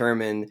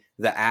determine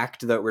the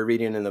act that we're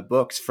reading in the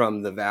books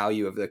from the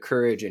value of the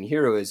courage and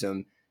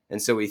heroism.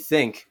 And so we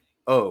think,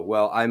 oh,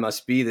 well, I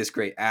must be this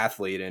great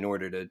athlete in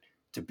order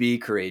to be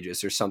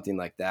courageous or something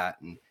like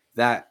that. And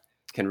that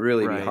can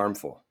really be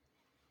harmful.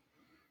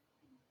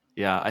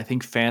 Yeah, I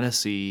think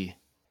fantasy,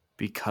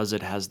 because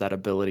it has that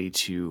ability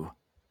to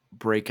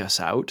break us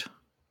out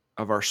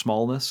of our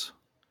smallness,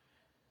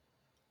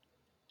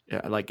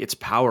 like its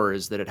power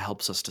is that it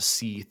helps us to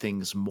see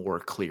things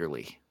more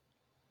clearly,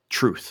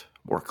 truth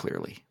more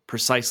clearly,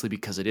 precisely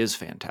because it is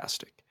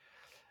fantastic.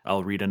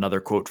 I'll read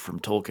another quote from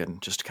Tolkien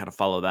just to kind of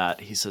follow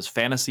that. He says,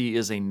 fantasy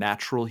is a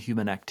natural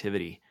human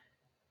activity.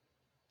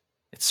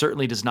 It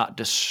certainly does not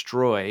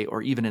destroy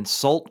or even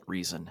insult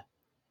reason.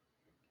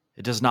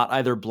 It does not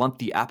either blunt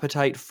the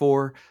appetite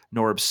for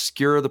nor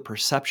obscure the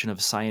perception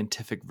of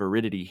scientific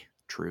veridity,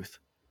 truth.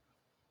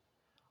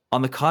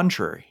 On the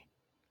contrary,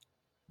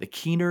 the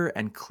keener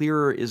and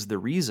clearer is the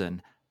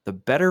reason, the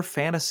better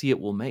fantasy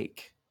it will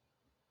make.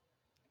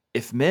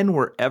 If men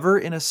were ever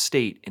in a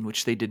state in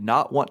which they did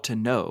not want to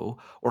know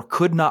or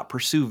could not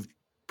perceive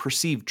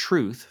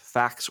truth,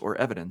 facts, or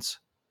evidence,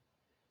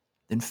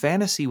 then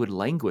fantasy would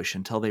languish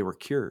until they were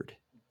cured.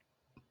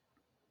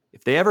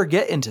 If they ever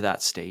get into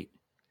that state,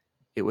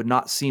 it would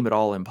not seem at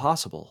all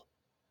impossible.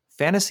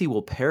 Fantasy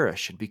will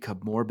perish and become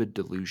morbid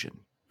delusion.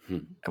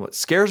 And what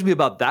scares me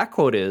about that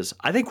quote is,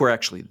 I think we're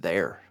actually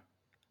there.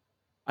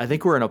 I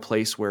think we're in a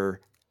place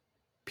where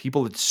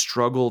people that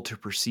struggle to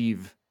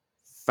perceive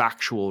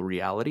factual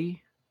reality,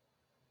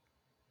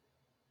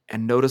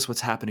 and notice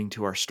what's happening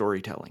to our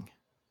storytelling.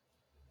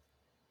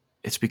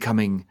 It's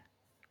becoming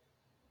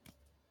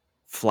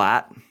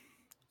flat,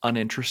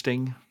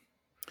 uninteresting,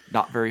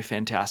 not very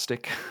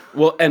fantastic.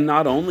 Well, and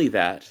not only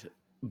that,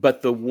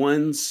 but the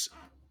ones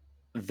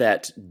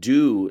that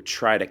do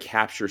try to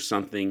capture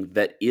something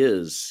that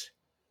is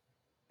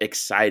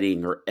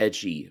exciting or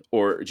edgy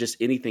or just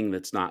anything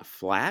that's not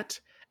flat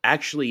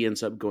actually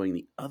ends up going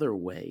the other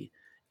way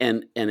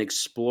and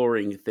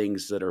exploring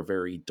things that are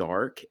very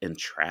dark and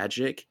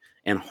tragic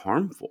and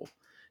harmful.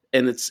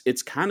 And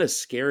it's kind of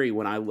scary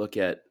when I look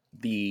at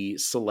the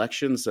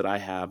selections that I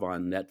have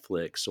on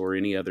Netflix or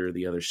any other of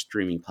the other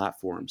streaming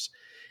platforms,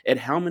 and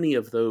how many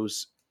of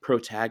those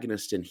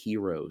protagonists and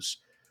heroes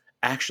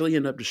actually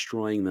end up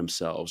destroying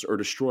themselves or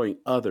destroying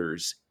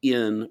others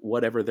in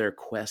whatever their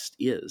quest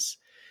is.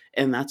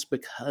 And that's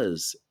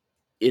because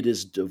it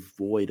is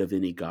devoid of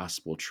any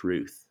gospel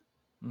truth.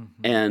 Mm-hmm.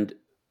 And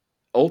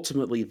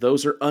ultimately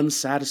those are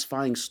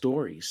unsatisfying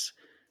stories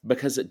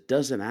because it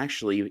doesn't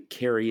actually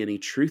carry any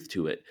truth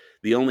to it.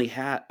 The only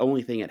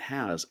thing it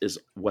has is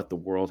what the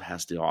world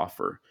has to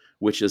offer,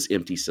 which is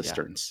empty Yeah.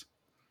 cisterns.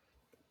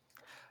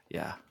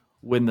 Yeah.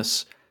 When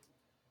this,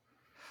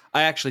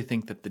 I actually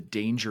think that the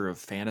danger of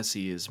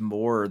fantasy is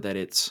more that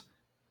it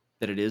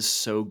is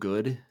so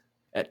good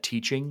at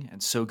teaching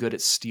and so good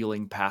at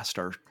stealing past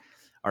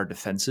our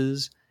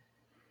defenses,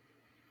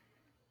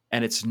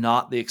 and it's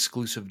not the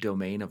exclusive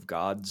domain of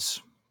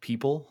God's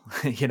people.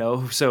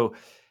 So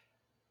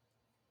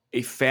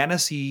a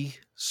fantasy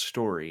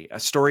story, a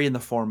story in the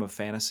form of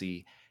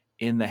fantasy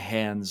in the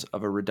hands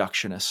of a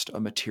reductionist, a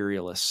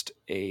materialist,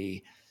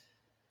 a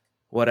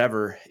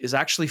whatever, is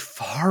actually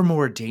far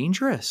more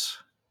dangerous,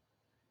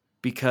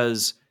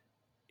 because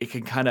it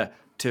can kind of,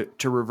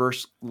 to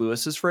reverse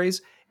Lewis's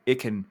phrase, it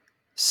can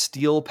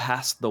steal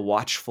past the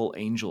watchful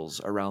angels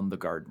around the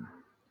garden.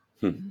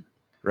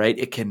 Right?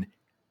 It can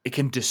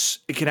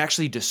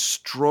actually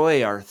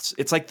destroy our.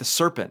 It's like the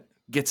serpent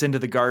gets into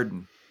the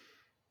garden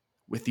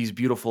with these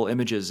beautiful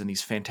images and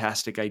these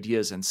fantastic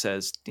ideas and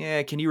says,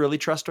 "Yeah, can you really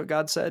trust what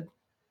God said?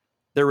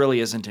 There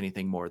really isn't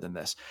anything more than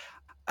this."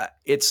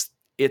 It's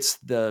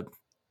the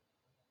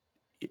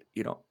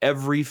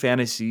every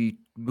fantasy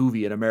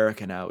movie in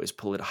America now is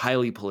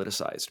highly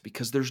politicized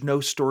because there's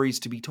no stories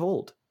to be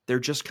told. They're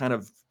just kind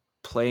of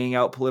playing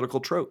out political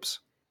tropes.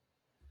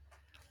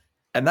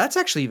 And that's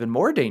actually even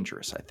more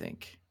dangerous, I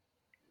think.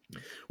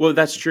 Well,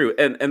 that's true.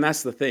 And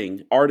that's the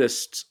thing.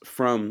 Artists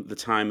from the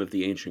time of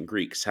the ancient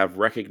Greeks have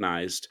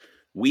recognized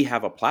we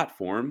have a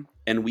platform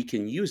and we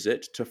can use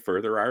it to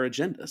further our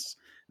agendas.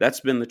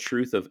 That's been the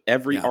truth of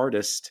every Yeah.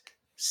 artist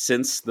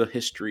since the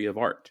history of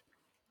art.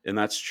 And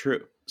that's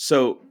true.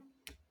 So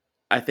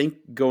I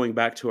think going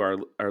back to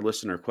our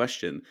listener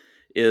question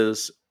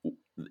is,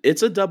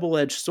 it's a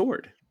double-edged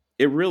sword.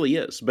 It really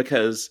is,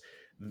 because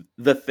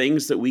the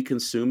things that we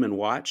consume and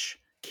watch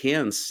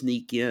can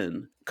sneak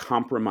in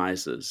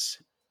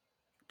compromises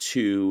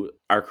to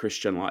our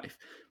Christian life.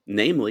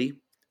 Namely,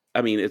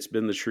 I mean, it's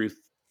been the truth,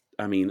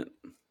 I mean,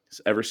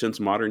 ever since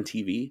modern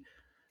TV,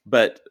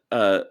 but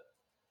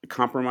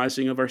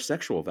compromising of our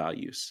sexual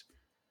values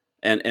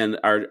and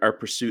our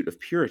pursuit of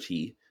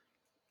purity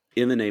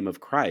in the name of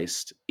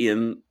Christ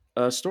in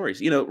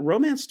stories.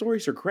 Romance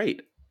stories are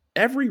great.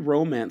 Every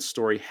romance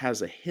story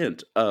has a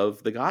hint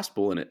of the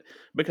gospel in it,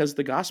 because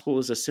the gospel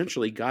is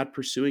essentially God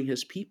pursuing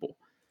his people,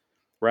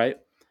 right?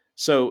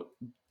 So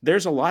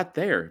there's a lot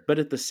there, but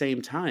at the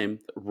same time,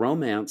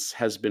 romance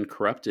has been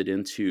corrupted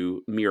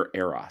into mere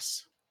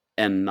eros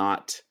and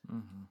not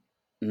Mm-hmm.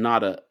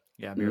 not a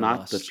Yeah, mere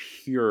not the lust.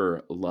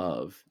 pure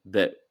love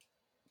that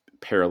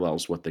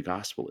parallels what the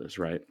gospel is,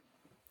 right?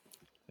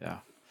 Yeah.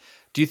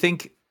 Do you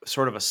think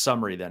sort of a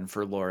summary then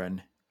for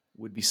Lauren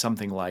would be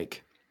something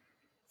like,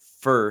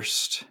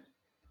 first,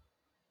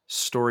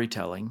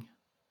 storytelling,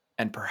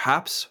 and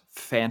perhaps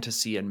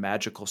fantasy and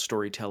magical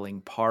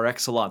storytelling par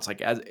excellence,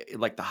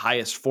 like the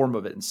highest form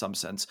of it in some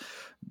sense,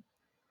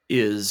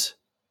 is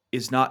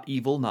not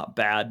evil, not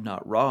bad,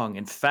 not wrong.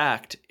 In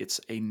fact,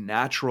 it's a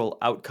natural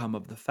outcome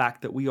of the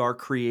fact that we are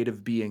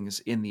creative beings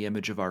in the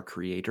image of our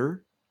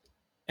creator.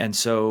 And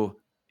so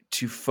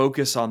to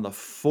focus on the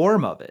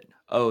form of it,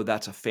 oh,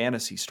 that's a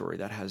fantasy story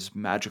that has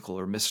magical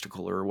or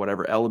mystical or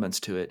whatever elements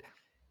to it,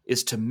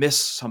 is to miss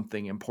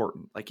something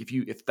important. Like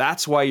if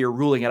that's why you're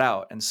ruling it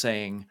out and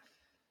saying,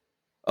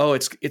 oh,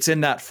 it's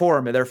in that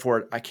form and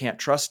therefore I can't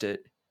trust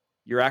it,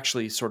 you're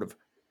actually sort of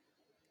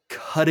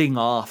cutting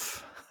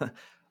off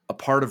a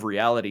part of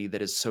reality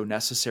that is so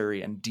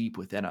necessary and deep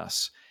within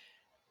us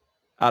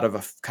out of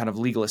a kind of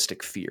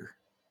legalistic fear.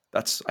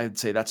 I'd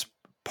say that's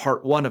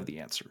part one of the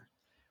answer.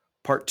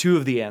 Part two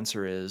of the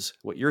answer is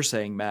what you're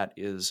saying, Matt,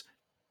 is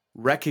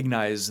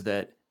recognize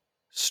that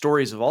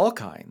stories of all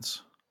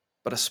kinds,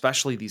 but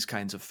especially these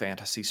kinds of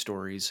fantasy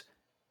stories,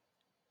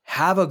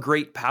 have a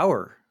great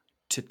power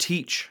to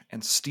teach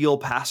and steal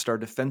past our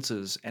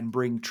defenses and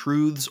bring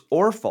truths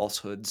or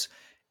falsehoods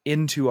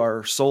into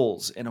our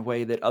souls in a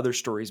way that other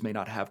stories may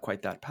not have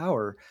quite that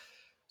power.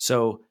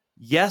 So,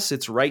 yes,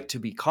 it's right to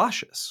be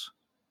cautious,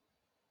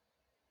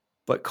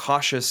 but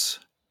cautious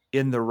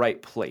in the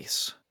right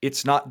place.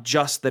 It's not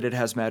just that it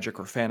has magic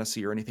or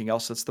fantasy or anything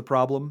else that's the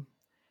problem.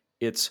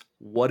 It's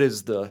what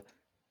is the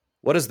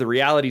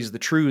realities, the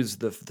truths,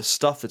 the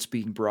stuff that's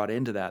being brought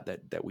into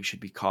that we should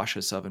be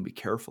cautious of and be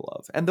careful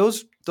of. And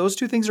those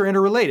two things are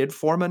interrelated.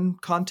 Form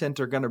and content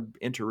are going to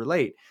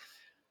interrelate.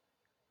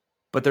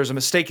 But there's a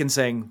mistake in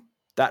saying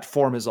that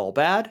form is all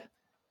bad,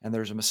 and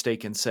there's a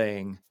mistake in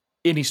saying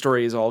any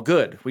story is all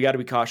good. We got to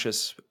be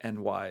cautious and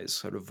wise,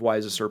 sort of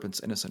wise as serpents,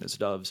 innocent as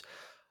doves.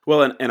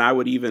 Well, and I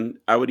would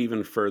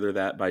even further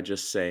that by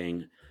just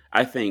saying,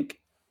 I think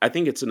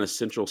it's an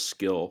essential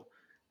skill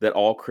that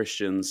all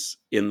Christians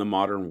in the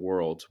modern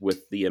world,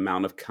 with the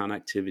amount of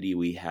connectivity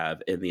we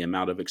have and the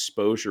amount of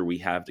exposure we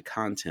have to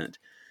content,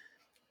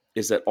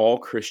 is that all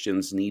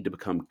Christians need to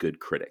become good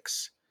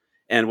critics.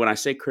 And when I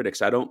say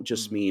critics, I don't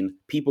just mean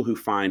people who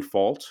find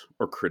fault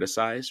or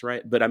criticize,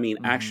 right? But I mean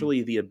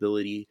actually the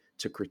ability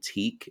to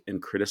critique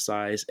and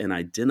criticize and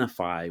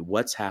identify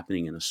what's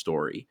happening in a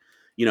story.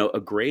 A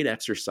great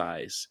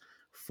exercise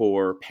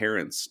for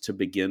parents to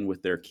begin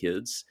with their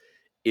kids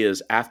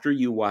is, after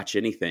you watch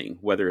anything,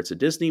 whether it's a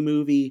Disney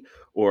movie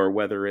or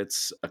whether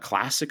it's a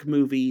classic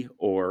movie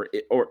or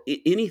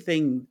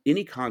anything,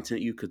 any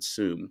content you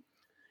consume,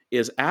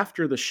 is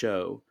after the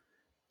show,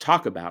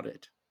 talk about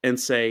it and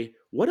say,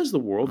 what is the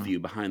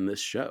worldview behind this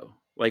show?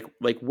 Like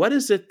what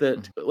is it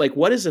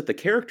the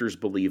characters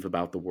believe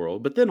about the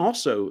world? But then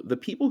also the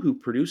people who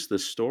produce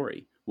this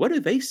story, what do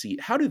they see?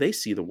 How do they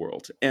see the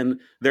world? And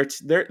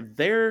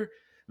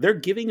they're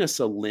giving us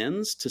a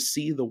lens to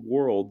see the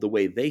world the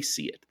way they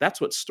see it.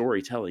 That's what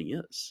storytelling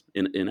is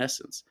in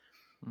essence.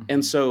 Mm-hmm.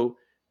 And so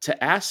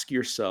to ask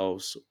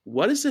yourselves,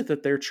 what is it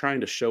that they're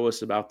trying to show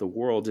us about the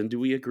world? And do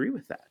we agree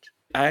with that?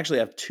 I actually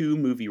have 2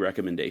 movie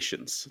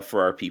recommendations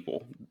for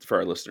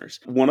our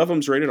listeners. One of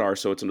them's rated R,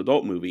 so it's an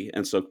adult movie,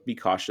 and so be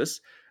cautious.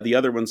 The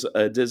other one's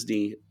a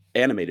Disney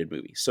animated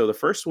movie. So the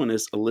first one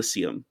is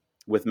Elysium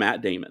with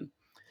Matt Damon.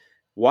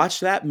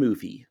 Watch that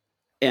movie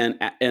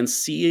and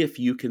see if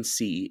you can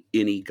see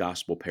any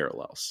gospel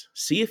parallels.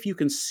 See if you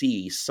can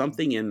see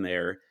something in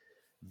there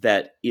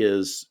that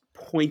is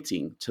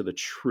pointing to the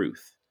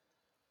truth.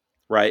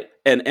 Right.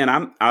 And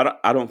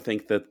I don't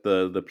think that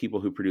the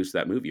people who produce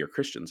that movie are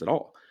Christians at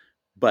all,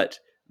 but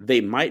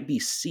they might be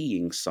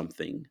seeing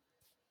something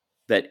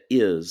that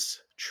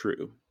is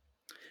true.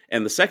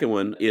 And the second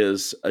one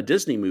is a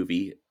Disney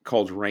movie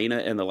called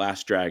Raina and the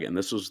Last Dragon.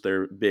 This was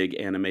their big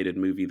animated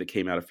movie that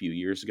came out a few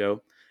years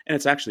ago. And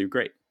it's actually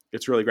great.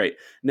 It's really great.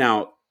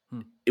 Now,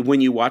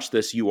 when you watch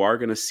this, you are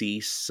going to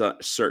see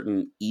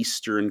certain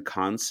Eastern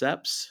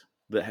concepts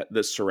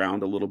that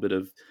surround a little bit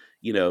of,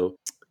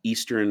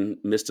 Eastern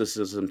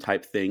mysticism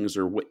type things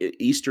or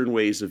Eastern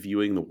ways of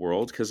viewing the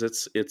world, because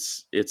it's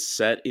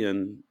set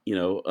in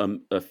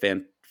a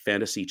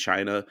fantasy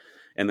China,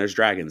 and there's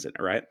dragons in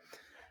it, right?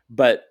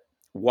 But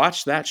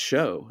watch that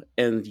show,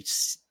 and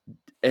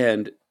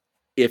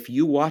if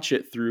you watch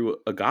it through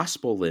a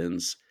gospel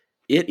lens,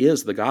 it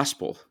is the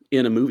gospel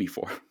in a movie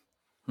form.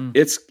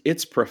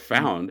 It's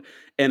profound,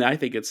 and I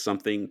think it's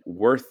something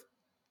worth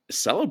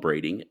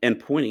celebrating and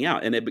pointing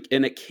out, and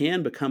it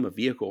can become a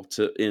vehicle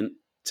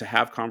to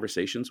have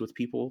conversations with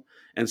people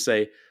and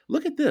say,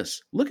 look at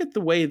this. Look at the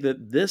way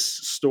that this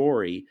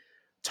story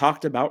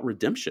talked about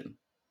redemption.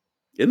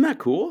 Isn't that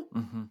cool?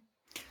 Mm-hmm.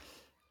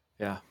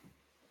 Yeah.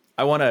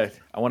 I want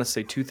to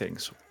say 2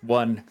 things.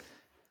 One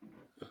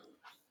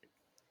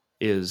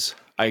is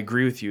I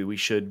agree with you. We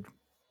should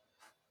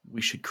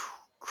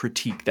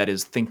critique, that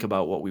is, think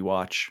about what we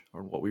watch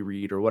or what we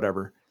read or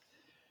whatever.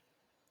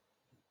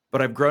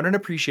 But I've grown an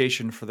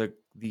appreciation for the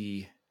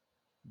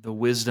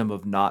wisdom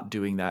of not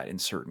doing that in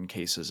certain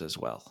cases as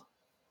well.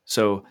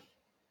 So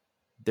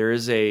there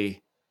is I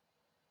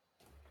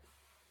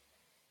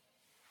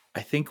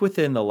think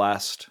within the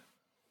last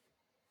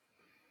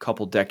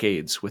couple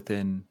decades,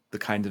 within the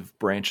kind of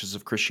branches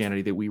of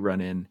Christianity that we run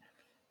in,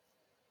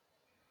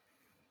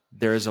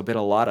 there has been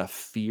a lot of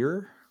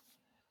fear,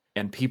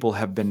 and people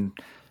have been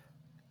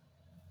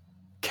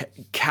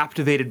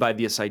captivated by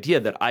this idea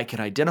that I can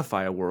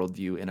identify a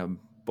worldview in a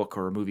book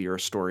or a movie or a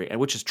story, and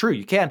which is true,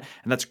 you can,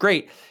 and that's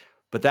great.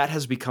 But that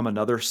has become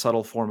another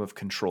subtle form of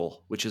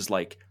control, which is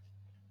like,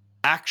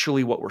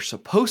 actually what we're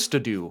supposed to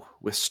do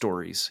with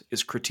stories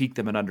is critique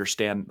them and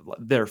understand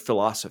their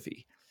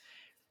philosophy.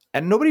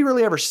 And nobody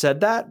really ever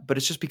said that, but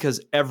it's just because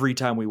every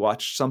time we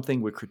watched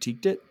something, we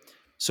critiqued it.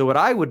 So what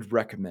I would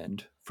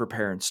recommend for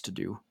parents to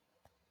do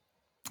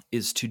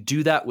is to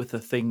do that with the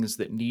things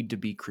that need to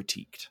be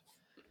critiqued.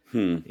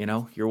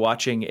 You're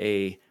watching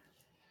a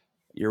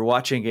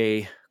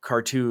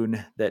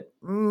cartoon that,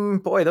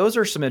 boy, those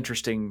are some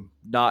interesting,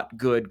 not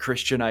good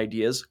Christian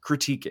ideas.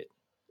 Critique it.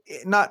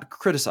 Not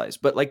criticize,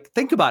 but like,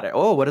 think about it.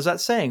 Oh, what is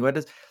that saying?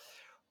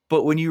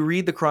 But when you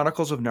read the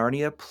Chronicles of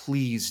Narnia,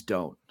 please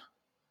don't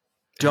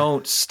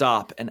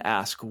stop and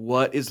ask,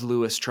 what is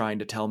Lewis trying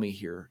to tell me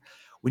here?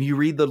 When you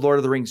read the Lord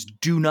of the Rings,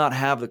 do not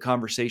have the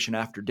conversation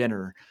after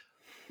dinner.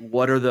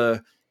 What are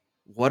the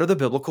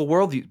biblical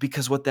worldviews?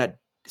 Because what that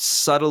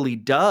subtly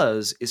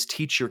does is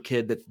teach your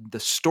kid that the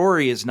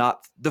story is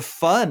not the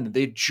fun.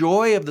 The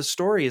joy of the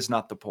story is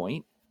not the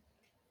point.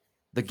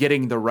 The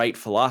getting the right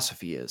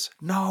philosophy is.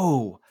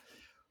 No.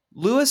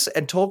 Lewis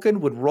and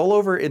Tolkien would roll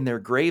over in their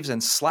graves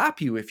and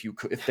slap you if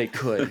they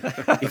could,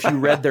 if you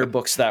read their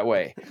books that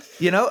way.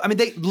 I mean,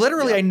 they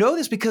literally, I know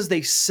this because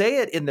they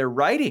say it in their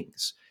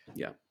writings.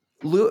 Yeah.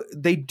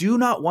 They do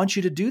not want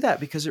you to do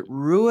that because it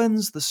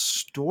ruins the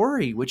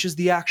story, which is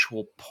the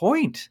actual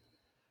point,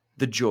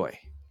 the joy.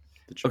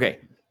 Okay.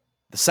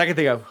 The second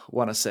thing I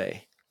want to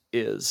say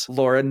is,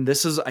 Lauren,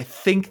 I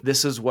think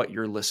this is what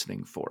you're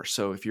listening for.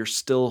 So if you're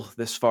still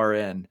this far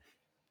in,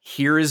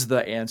 here is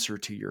the answer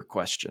to your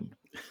question.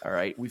 All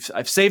right.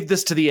 I've saved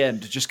this to the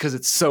end just because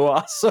it's so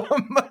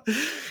awesome.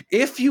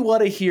 If you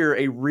want to hear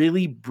a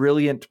really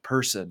brilliant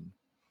person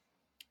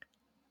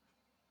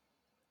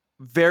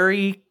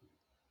very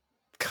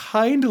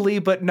kindly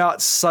but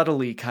not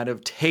subtly kind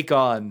of take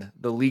on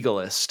the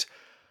legalist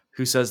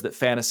who says that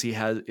fantasy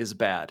is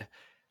bad,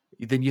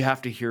 then you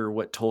have to hear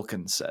what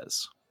Tolkien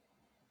says.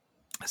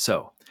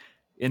 So,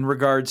 in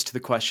regards to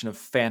the question of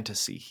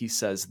fantasy, he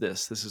says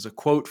this. This is a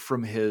quote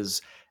from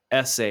his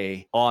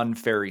essay on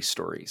fairy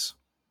stories.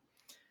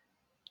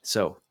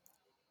 So,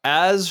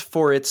 as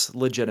for its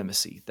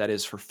legitimacy, that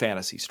is for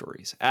fantasy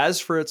stories,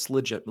 as for its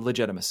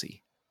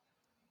legitimacy,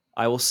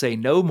 I will say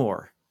no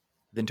more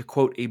than to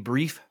quote a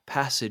brief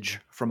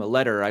passage from a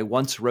letter I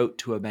once wrote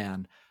to a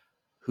man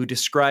who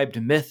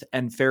described myth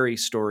and fairy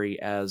story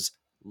as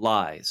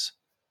lies.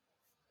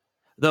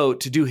 Though,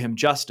 to do him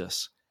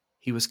justice,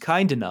 he was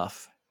kind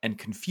enough and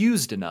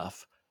confused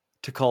enough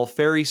to call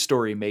fairy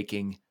story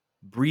making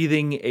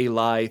breathing a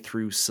lie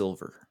through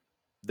silver.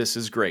 This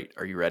is great.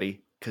 Are you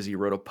ready? Because he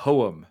wrote a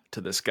poem to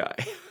this guy.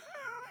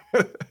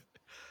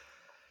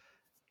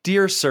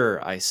 Dear sir,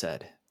 I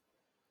said,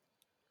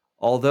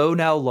 although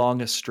now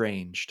long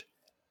estranged,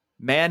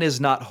 man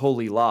is not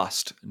wholly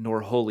lost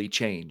nor wholly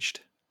changed.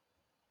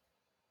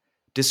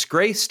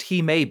 Disgraced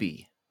he may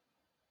be,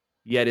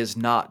 yet is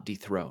not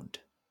dethroned,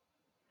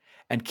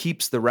 and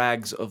keeps the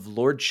rags of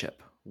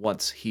lordship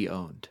once he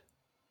owned.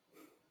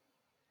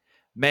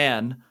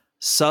 Man,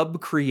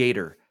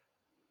 sub-creator,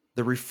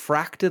 the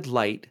refracted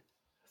light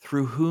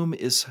through whom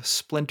is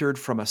splintered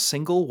from a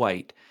single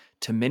white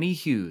to many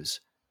hues,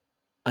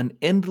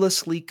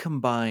 unendlessly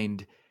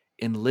combined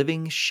in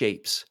living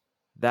shapes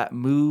that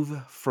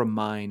move from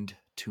mind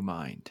to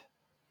mind.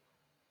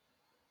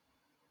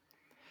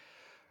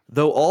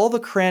 Though all the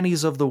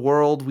crannies of the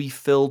world we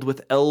filled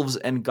with elves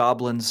and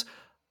goblins,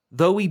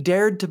 though we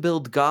dared to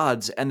build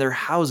gods and their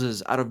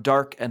houses out of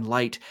dark and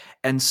light,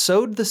 and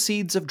sowed the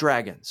seeds of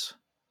dragons,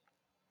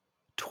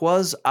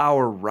 'twas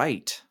our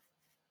right,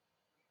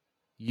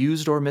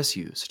 used or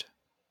misused.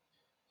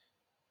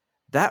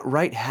 That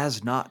right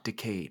has not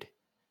decayed.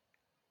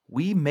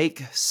 We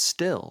make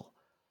still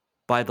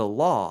by the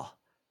law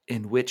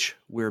in which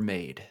we're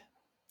made.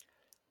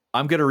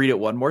 I'm going to read it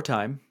one more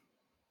time,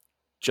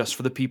 just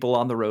for the people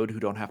on the road who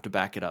don't have to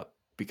back it up,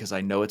 because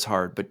I know it's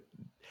hard, but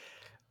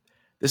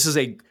this is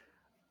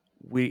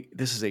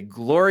a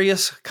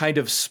glorious kind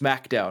of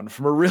smackdown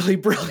from a really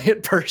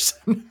brilliant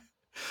person.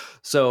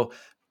 So,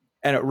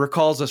 and it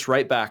recalls us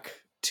right back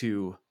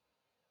to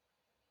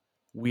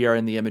we are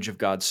in the image of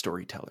God's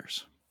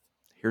storytellers.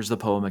 Here's the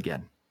poem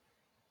again.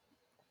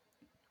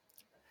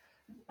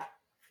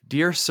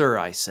 Dear sir,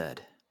 I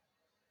said,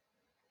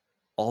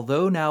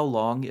 although now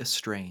long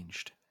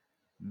estranged,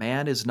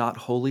 man is not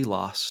wholly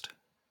lost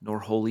nor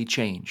wholly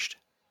changed.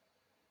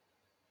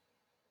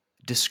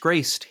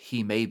 Disgraced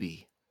he may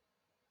be,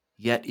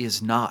 yet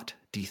is not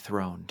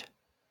dethroned,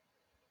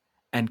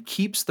 and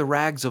keeps the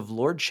rags of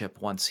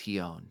lordship once he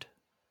owned.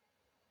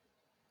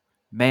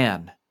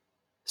 Man,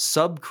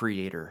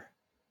 sub-creator,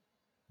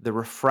 the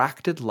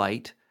refracted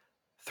light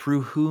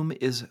through whom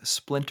is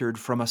splintered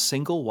from a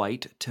single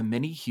white to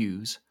many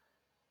hues,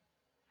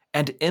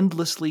 and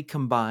endlessly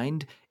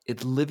combined in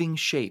living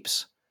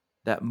shapes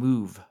that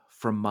move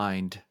from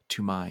mind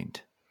to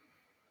mind.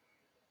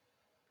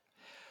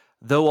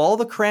 Though all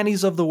the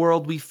crannies of the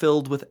world we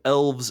filled with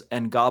elves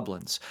and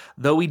goblins,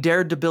 though we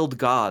dared to build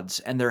gods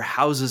and their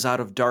houses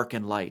out of dark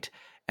and light,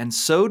 and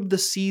sowed the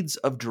seeds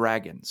of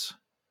dragons,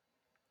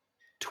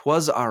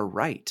 'twas our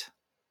right,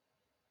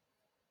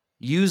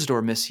 used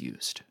or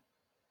misused.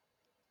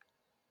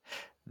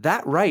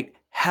 That right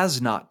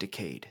has not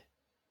decayed.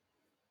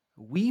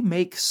 We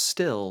make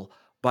still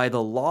by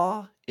the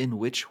law in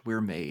which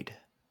we're made.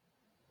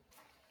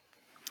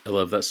 I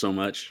love that so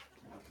much.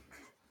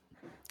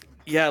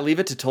 Yeah, leave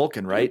it to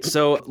Tolkien, right?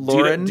 So,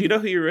 Lauren... Do you know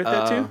who you wrote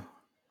that to?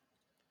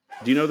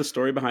 Do you know the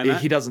story behind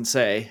that? He doesn't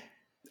say.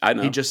 I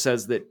know. He just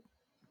says that...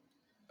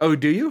 Oh,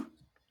 do you?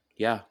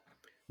 Yeah.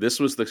 This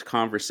was the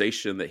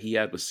conversation that he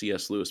had with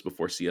C.S. Lewis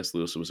before C.S.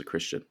 Lewis was a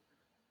Christian.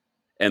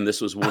 And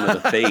this was one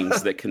of the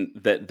things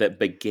that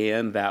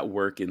began that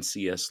work in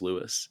C.S.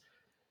 Lewis,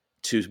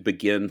 to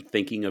begin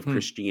thinking of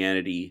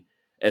Christianity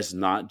as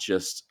not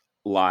just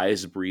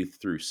lies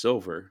breathed through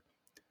silver,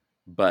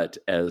 but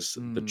as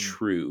the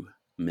true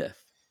myth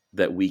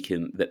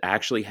that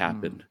actually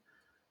happened,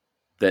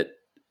 that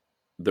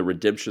the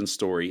redemption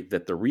story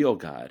that the real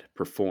God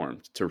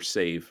performed to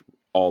save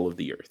all of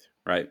the earth,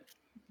 right?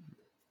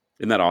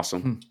 Isn't that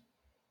awesome?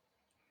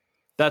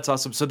 That's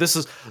awesome. So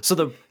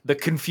the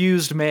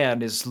confused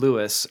man is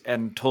Lewis,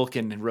 and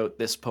Tolkien wrote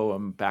this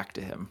poem back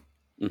to him.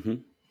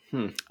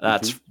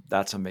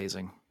 That's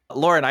amazing.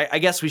 Lauren, I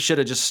guess we should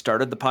have just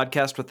started the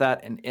podcast with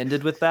that and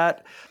ended with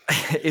that.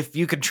 If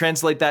you could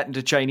translate that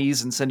into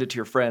Chinese and send it to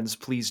your friends,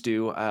 please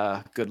do.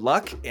 Good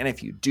luck. And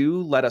if you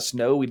do, let us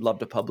know. We'd love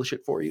to publish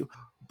it for you.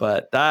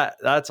 But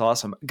that's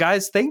awesome.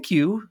 Guys, thank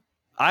you.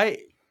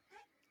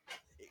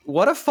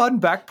 What a fun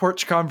back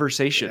porch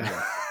conversation.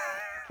 Yeah.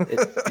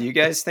 Do you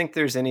guys think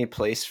there's any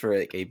place for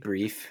like a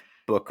brief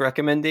book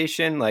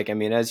recommendation? Like, I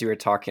mean, as you were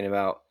talking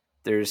about,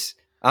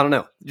 I don't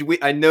know.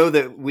 I know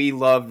that we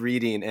love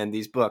reading and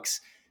these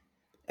books,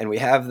 and we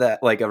have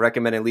that like a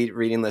recommended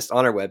reading list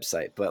on our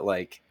website. But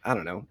like, I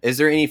don't know. Is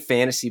there any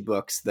fantasy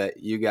books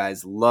that you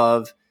guys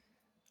love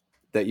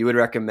that you would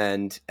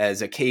recommend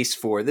as a case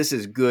for this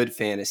is good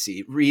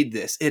fantasy? Read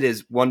this. It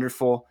is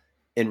wonderful,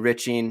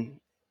 enriching,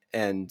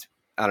 and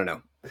I don't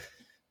know.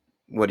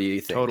 What do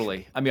you think?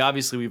 Totally. I mean,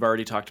 obviously, we've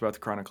already talked about the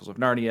Chronicles of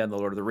Narnia and the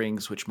Lord of the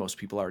Rings, which most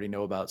people already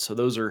know about. So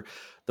those are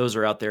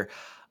out there.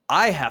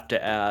 I have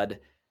to add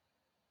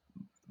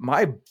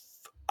the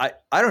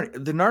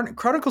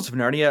Chronicles of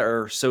Narnia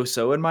are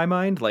so in my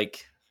mind.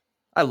 Like,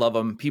 I love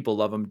them. People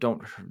love them.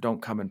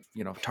 Don't come and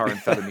tar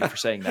and feather me for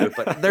saying that.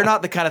 But they're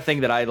not the kind of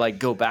thing that I like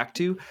go back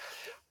to.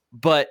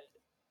 But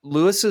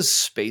Lewis's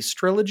space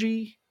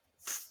trilogy,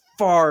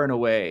 far and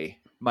away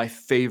my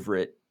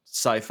favorite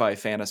sci-fi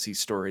fantasy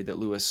story that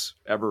Lewis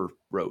ever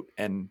wrote.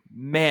 And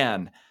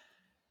man,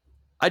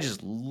 I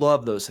just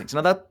love those things.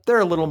 Now that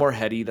they're a little more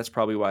heady, that's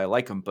probably why I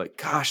like them, but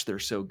gosh, they're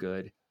so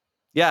good.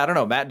 Yeah, I don't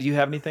know. Matt, do you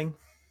have anything?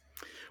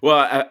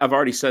 Well, I've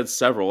already said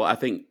several. I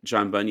think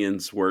John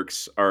Bunyan's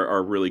works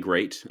are really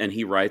great, and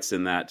he writes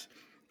in that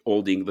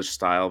old English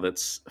style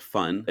that's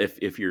fun.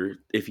 If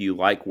you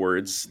like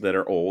words that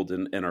are old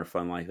and are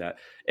fun like that.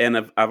 And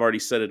I've already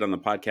said it on the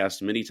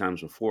podcast many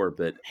times before,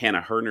 but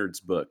Hannah Hurnard's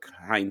book,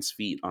 Hind's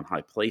Feet on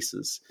High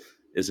Places,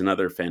 is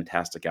another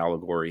fantastic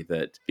allegory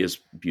that is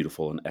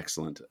beautiful and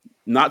excellent.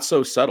 Not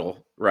so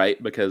subtle,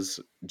 right? Because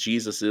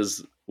Jesus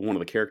is one of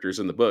the characters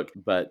in the book,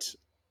 but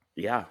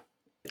yeah.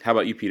 How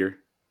about you, Peter?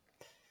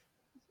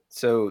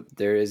 So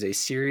there is a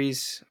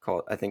series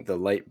called, I think, the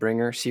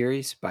Lightbringer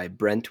series by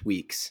Brent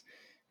Weeks.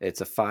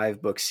 It's a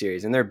 5-book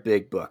series, and they're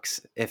big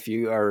books. If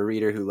you are a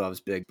reader who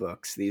loves big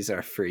books, these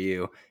are for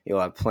you.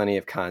 You'll have plenty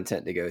of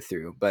content to go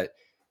through. But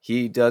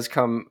he does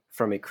come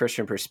from a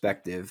Christian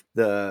perspective.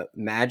 The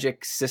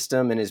magic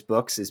system in his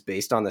books is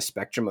based on the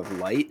spectrum of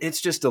light. It's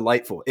just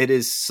delightful. It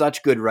is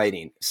such good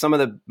writing. Some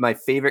of my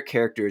favorite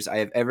characters I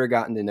have ever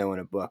gotten to know in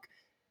a book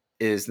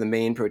is the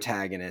main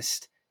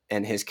protagonist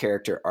and his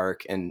character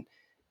arc. And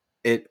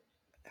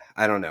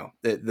I don't know,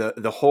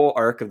 the whole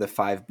arc of the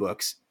 5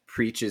 books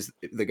preaches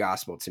the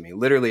gospel to me.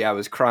 Literally, I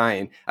was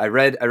crying. I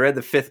read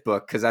the 5th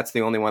book because that's the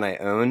only one I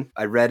own.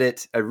 I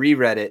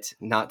reread it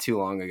not too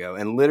long ago,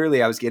 and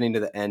literally I was getting to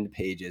the end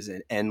pages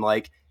and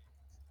like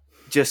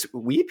just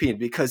weeping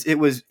because it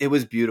was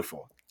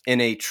beautiful in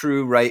a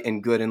true, right,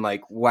 and good, and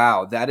like,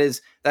 wow, that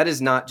is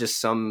not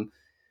just some,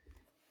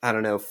 I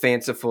don't know,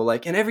 fanciful,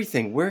 like, and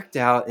everything worked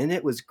out and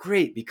it was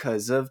great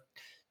because of,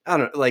 I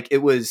don't know, like, it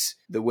was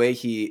the way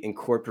he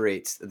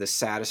incorporates the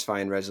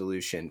satisfying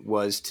resolution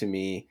was to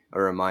me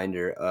a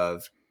reminder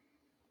of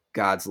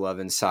God's love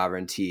and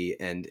sovereignty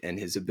and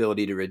his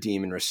ability to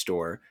redeem and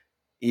restore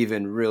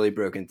even really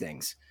broken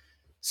things.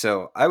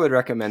 So I would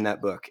recommend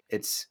that book.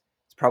 It's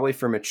probably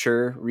for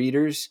mature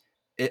readers.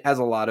 It has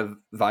a lot of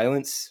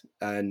violence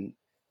and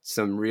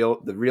the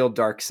real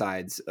dark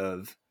sides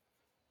of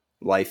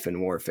life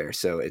and warfare.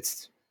 So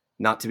it's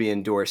not to be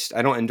endorsed.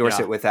 I don't endorse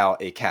it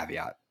without a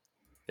caveat.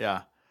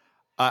 Yeah.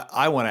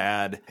 I want to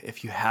add,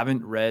 if you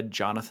haven't read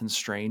Jonathan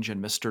Strange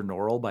and Mr.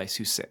 Norrell by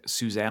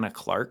Susanna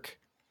Clarke,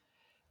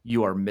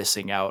 you are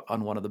missing out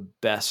on one of the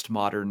best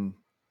modern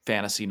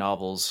fantasy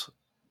novels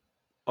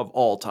of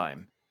all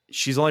time.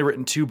 She's only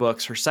written 2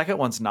 books. Her second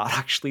one's not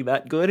actually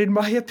that good, in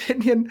my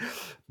opinion.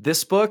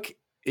 This book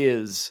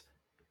is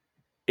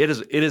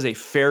a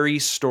fairy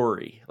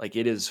story. Like,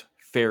 it is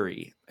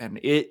fairy, and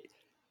it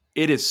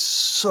is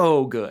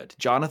so good.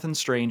 Jonathan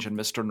Strange and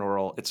Mr.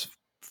 Norrell. It's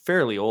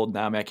fairly old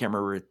now. I mean, I can't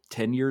remember,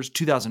 10 years.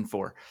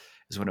 2004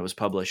 is when it was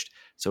published.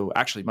 So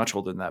actually much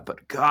older than that,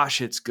 but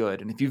gosh, it's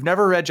good. And if you've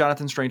never read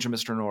Jonathan Strange and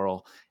Mr.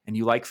 Norrell and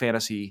you like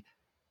fantasy,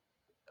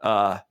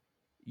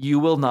 you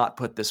will not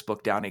put this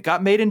book down. It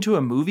got made into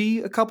a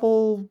movie a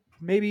couple,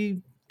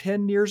 maybe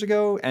 10 years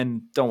ago,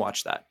 and don't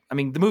watch that. I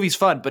mean, the movie's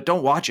fun, but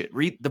don't watch it.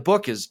 The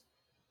book is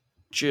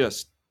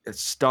just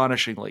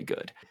astonishingly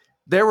good.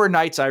 There were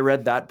nights I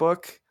read that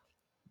book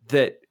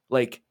that,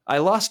 like, I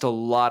lost a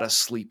lot of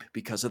sleep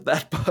because of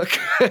that book.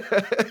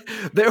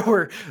 There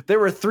were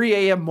 3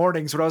 a.m.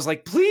 mornings when I was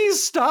like,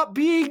 please stop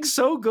being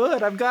so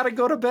good. I've got to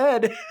go to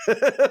bed.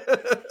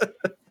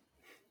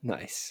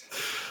 Nice.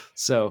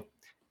 So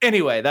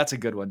anyway, that's a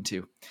good one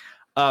too.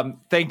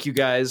 Thank you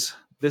guys.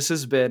 This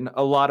has been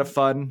a lot of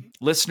fun.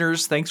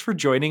 Listeners, thanks for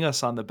joining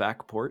us on the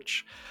back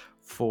porch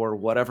for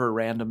whatever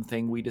random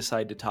thing we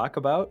decide to talk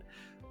about.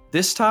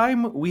 This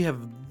time, we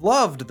have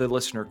loved the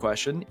listener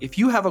question. If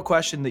you have a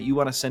question that you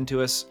want to send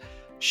to us,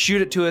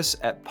 shoot it to us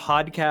at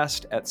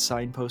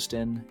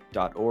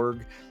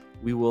podcast@signpostin.org.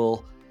 We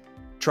will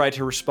try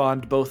to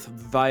respond both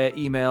via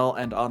email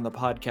and on the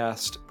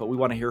podcast, but we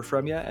want to hear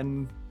from you,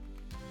 and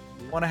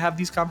we want to have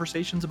these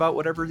conversations about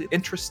whatever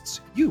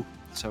interests you.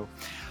 So,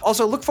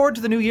 also look forward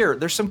to the new year.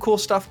 There's some cool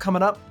stuff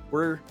coming up.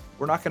 We're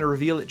not going to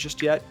reveal it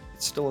just yet.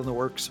 It's still in the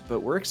works,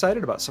 but we're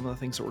excited about some of the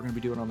things that we're going to be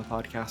doing on the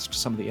podcast,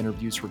 some of the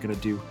interviews we're going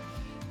to do,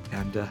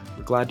 and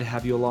we're glad to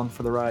have you along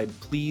for the ride.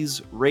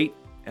 Please rate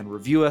and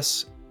review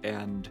us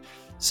and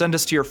send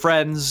us to your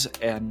friends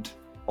and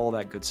all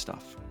that good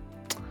stuff.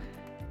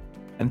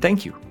 And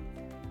thank you.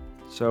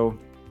 So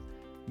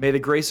may the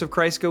grace of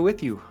Christ go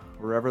with you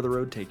wherever the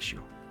road takes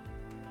you.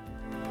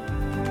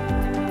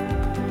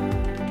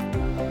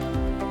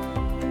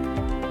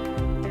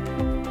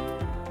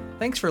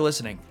 Thanks for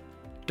listening.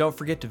 Don't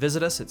forget to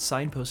visit us at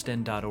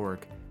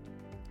signpostin.org.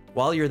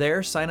 While you're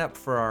there, sign up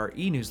for our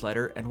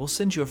e-newsletter and we'll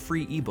send you a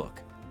free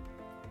ebook.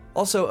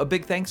 Also, a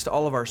big thanks to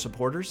all of our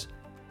supporters.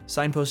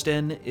 Signpost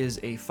Inn is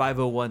a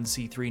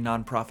 501c3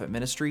 nonprofit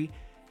ministry,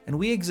 and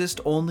we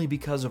exist only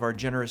because of our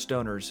generous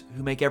donors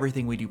who make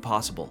everything we do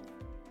possible.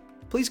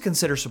 Please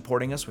consider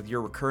supporting us with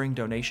your recurring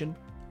donation.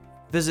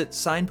 Visit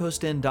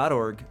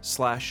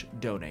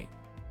signpostin.org/donate.